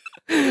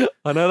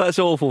 I know that's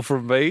awful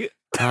from me.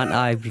 Aren't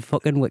I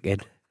fucking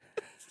wicked?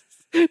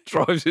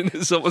 Drives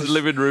into someone's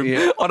living room.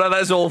 Yeah. I know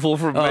that's awful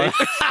from me.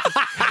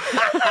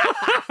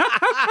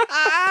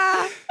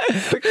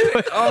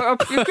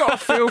 You've got a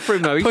feel for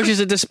him, though. Pushes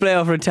a display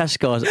over in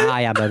Tesco's.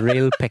 I am a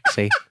real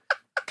pixie.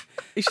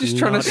 He's just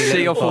trying to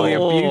see off all the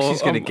abuse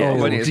he's going to get.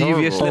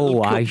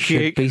 I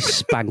should be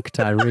spanked.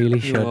 I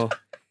really should.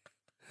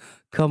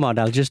 Come on,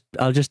 I'll just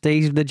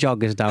ease the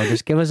joggers down.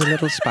 Just give us a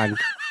little spank.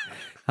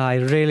 I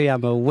really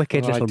am a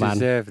wicked little man. I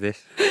deserve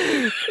this.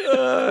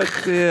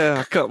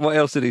 Yeah, what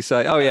else did he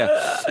say? Oh,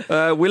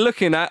 yeah. We're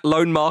looking at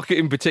loan market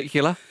in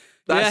particular.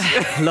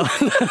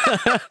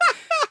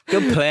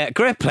 Good player,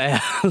 great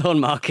player, loan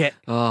market.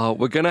 Oh,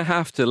 we're going to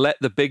have to let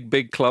the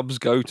big clubs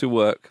go to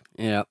work.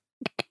 Yeah.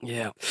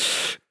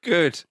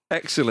 Good,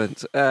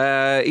 excellent.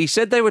 He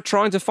said they were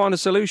trying to find a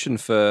solution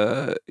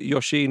for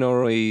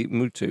Yoshinori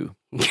Muto.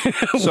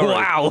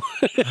 Wow.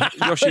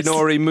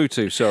 Yoshinori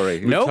Muto,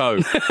 sorry. No.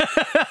 Nope.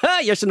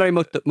 Yoshinori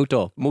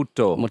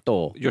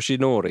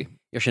Muto.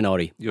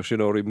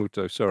 Yoshinori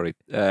Muto, sorry.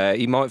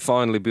 He might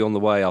finally be on the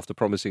way after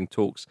promising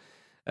talks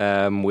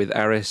with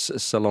Aris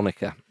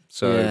Salonika.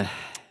 So,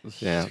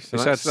 yeah. So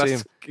that's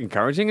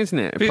encouraging, isn't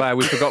it? A player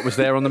we forgot was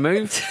there on the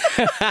move.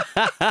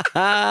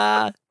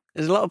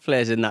 There's a lot of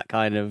players in that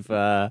kind of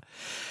mould,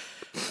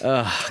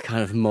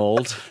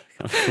 kind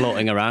of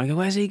floating around. Go,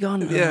 where's he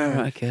gone? Yeah. Oh,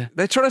 right, okay.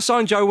 They're trying to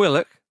sign Joe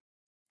Willock.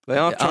 They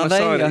are trying to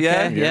sign him.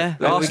 Okay.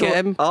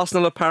 Yeah.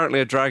 Arsenal apparently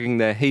are dragging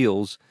their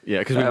heels. Yeah,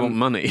 because we want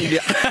money.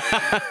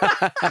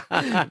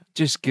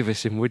 Just give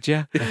us him, would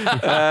you?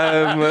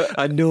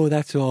 I know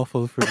that's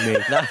awful from me.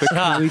 But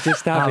can we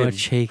just have him? I'm a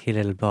cheeky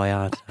little boy,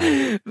 aren't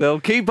I? They'll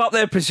keep up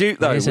their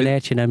pursuit, though. Here's an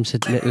H&M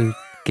little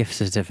gift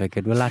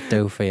certificate. Will that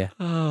do for you?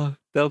 Oh,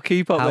 they'll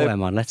keep up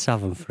let's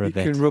have them for a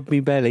bit. You can rub me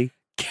belly.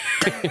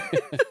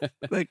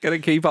 They're going to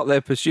keep up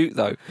their pursuit,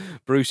 though.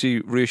 Brucey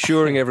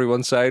reassuring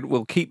everyone, saying,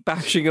 we'll keep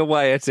bashing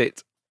away at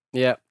it.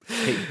 Yeah,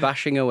 keep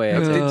bashing away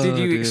at it. Did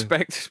you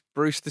expect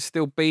Bruce to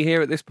still be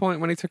here at this point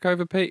when he took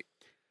over, Pete?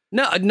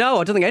 No, I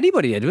don't think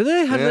anybody did, were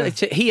they? Yeah.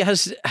 He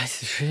has,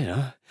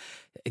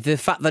 the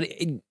fact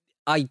that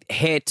I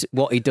hate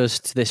what he does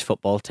to this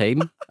football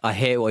team. I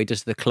hate what he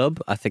does to the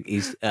club. I think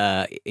he's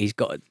got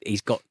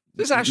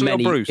There's actually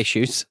many Bruce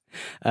issues.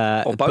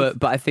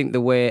 But I think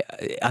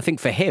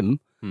for him,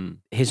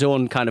 his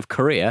own kind of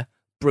career,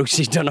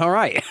 Brucey's done all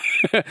right.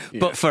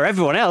 But for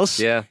everyone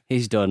else,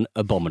 he's done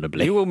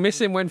abominably. You will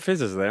miss him when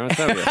Fizz is there, I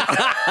tell you.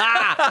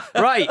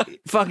 Right.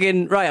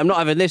 I'm not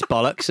having this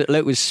bollocks that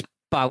Luke was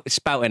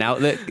spouting out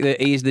that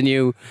he's the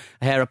new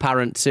heir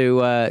apparent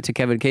to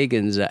Kevin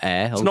Keegan's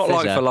heir. It's not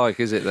like for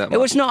like, is it? That much? It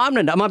was not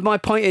happening. My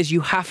point is,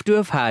 you have to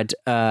have had,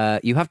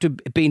 you have to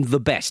have been the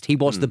best. He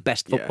was the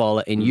best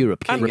footballer in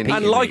Europe, and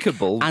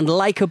likeable, and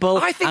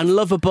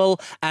lovable,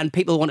 and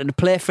people wanted to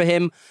play for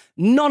him.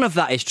 None of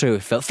that is true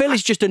of Phil. Phil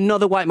is just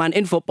another white man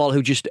in football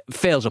who just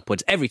fails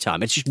upwards every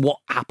time. It's just what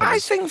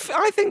happens.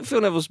 I think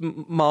Phil Neville's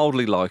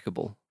mildly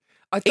likeable.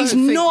 He's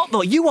not,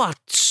 though. You are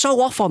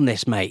so off on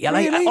this, mate.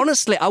 Really? Like,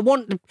 honestly, I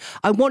want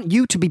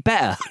you to be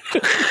better.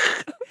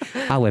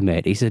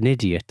 Mate, he's an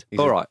idiot. He's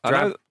all right,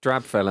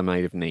 drab fella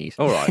made of knees.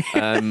 All right,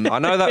 I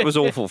know that was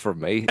awful from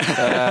me.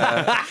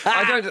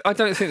 I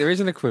don't think there is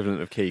an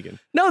equivalent of Keegan.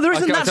 No, there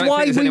isn't. That's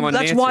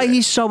why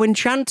he's so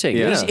enchanting.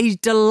 Yeah. He's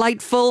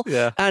delightful,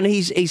 Yeah. and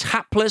he's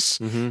hapless,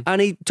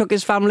 and he took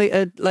his family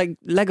to like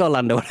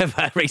Legoland or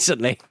whatever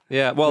recently.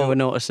 Yeah, well, we were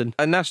noticing.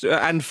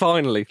 And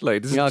finally,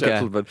 ladies and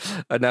gentlemen,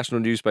 a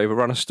national newspaper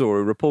ran a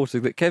story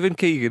reporting that Kevin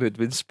Keegan had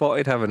been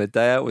spotted having a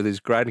day out with his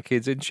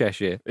grandkids in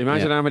Cheshire.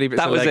 Imagine how many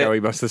bits of Lego he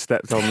must have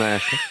stepped on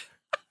there.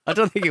 I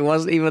don't think it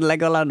was even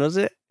Legoland, was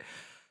it?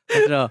 I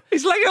don't know.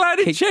 It's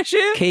Legoland in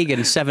Cheshire.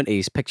 Keegan,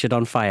 70s, pictured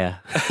on fire.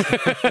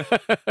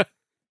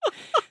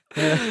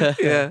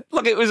 Yeah,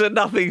 look, it was a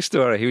nothing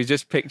story. He was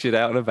just pictured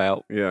out and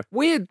about. Yeah,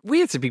 weird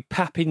to be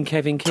papping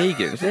Kevin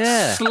Keegan.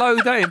 Yeah, slow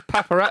down,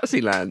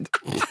 paparazzi land.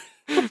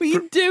 What are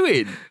you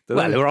doing?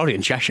 Well, they were already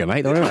in Cheshire,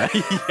 mate, weren't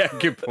they? Yeah,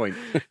 good point.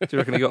 Do you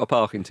reckon he got a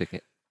parking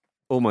ticket?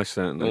 Almost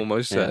certainly.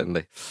 Almost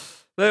certainly.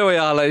 There we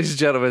are, ladies and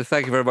gentlemen.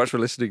 Thank you very much for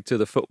listening to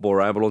the Football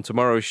Ramble. On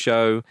tomorrow's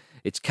show,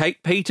 it's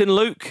Kate, Pete and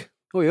Luke.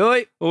 Oi,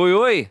 oi. Oi,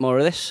 oi. More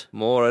of this.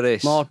 More of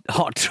this. More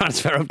hot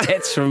transfer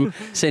updates from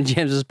St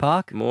James's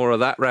Park. More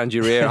of that round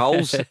your ear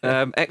holes.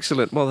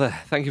 Excellent. Well,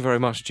 thank you very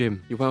much,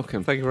 Jim. You're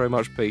welcome. Thank you very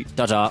much, Pete.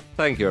 Ta-ta.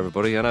 Thank you,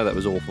 everybody. I know that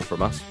was awful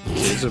from us.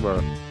 See you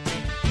tomorrow.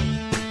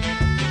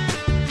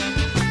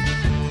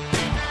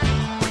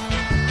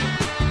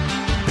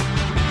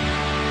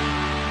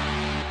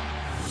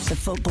 The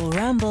Football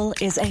Ramble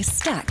is a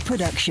Stack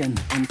production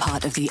and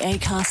part of the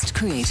Acast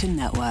Creator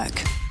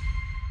Network.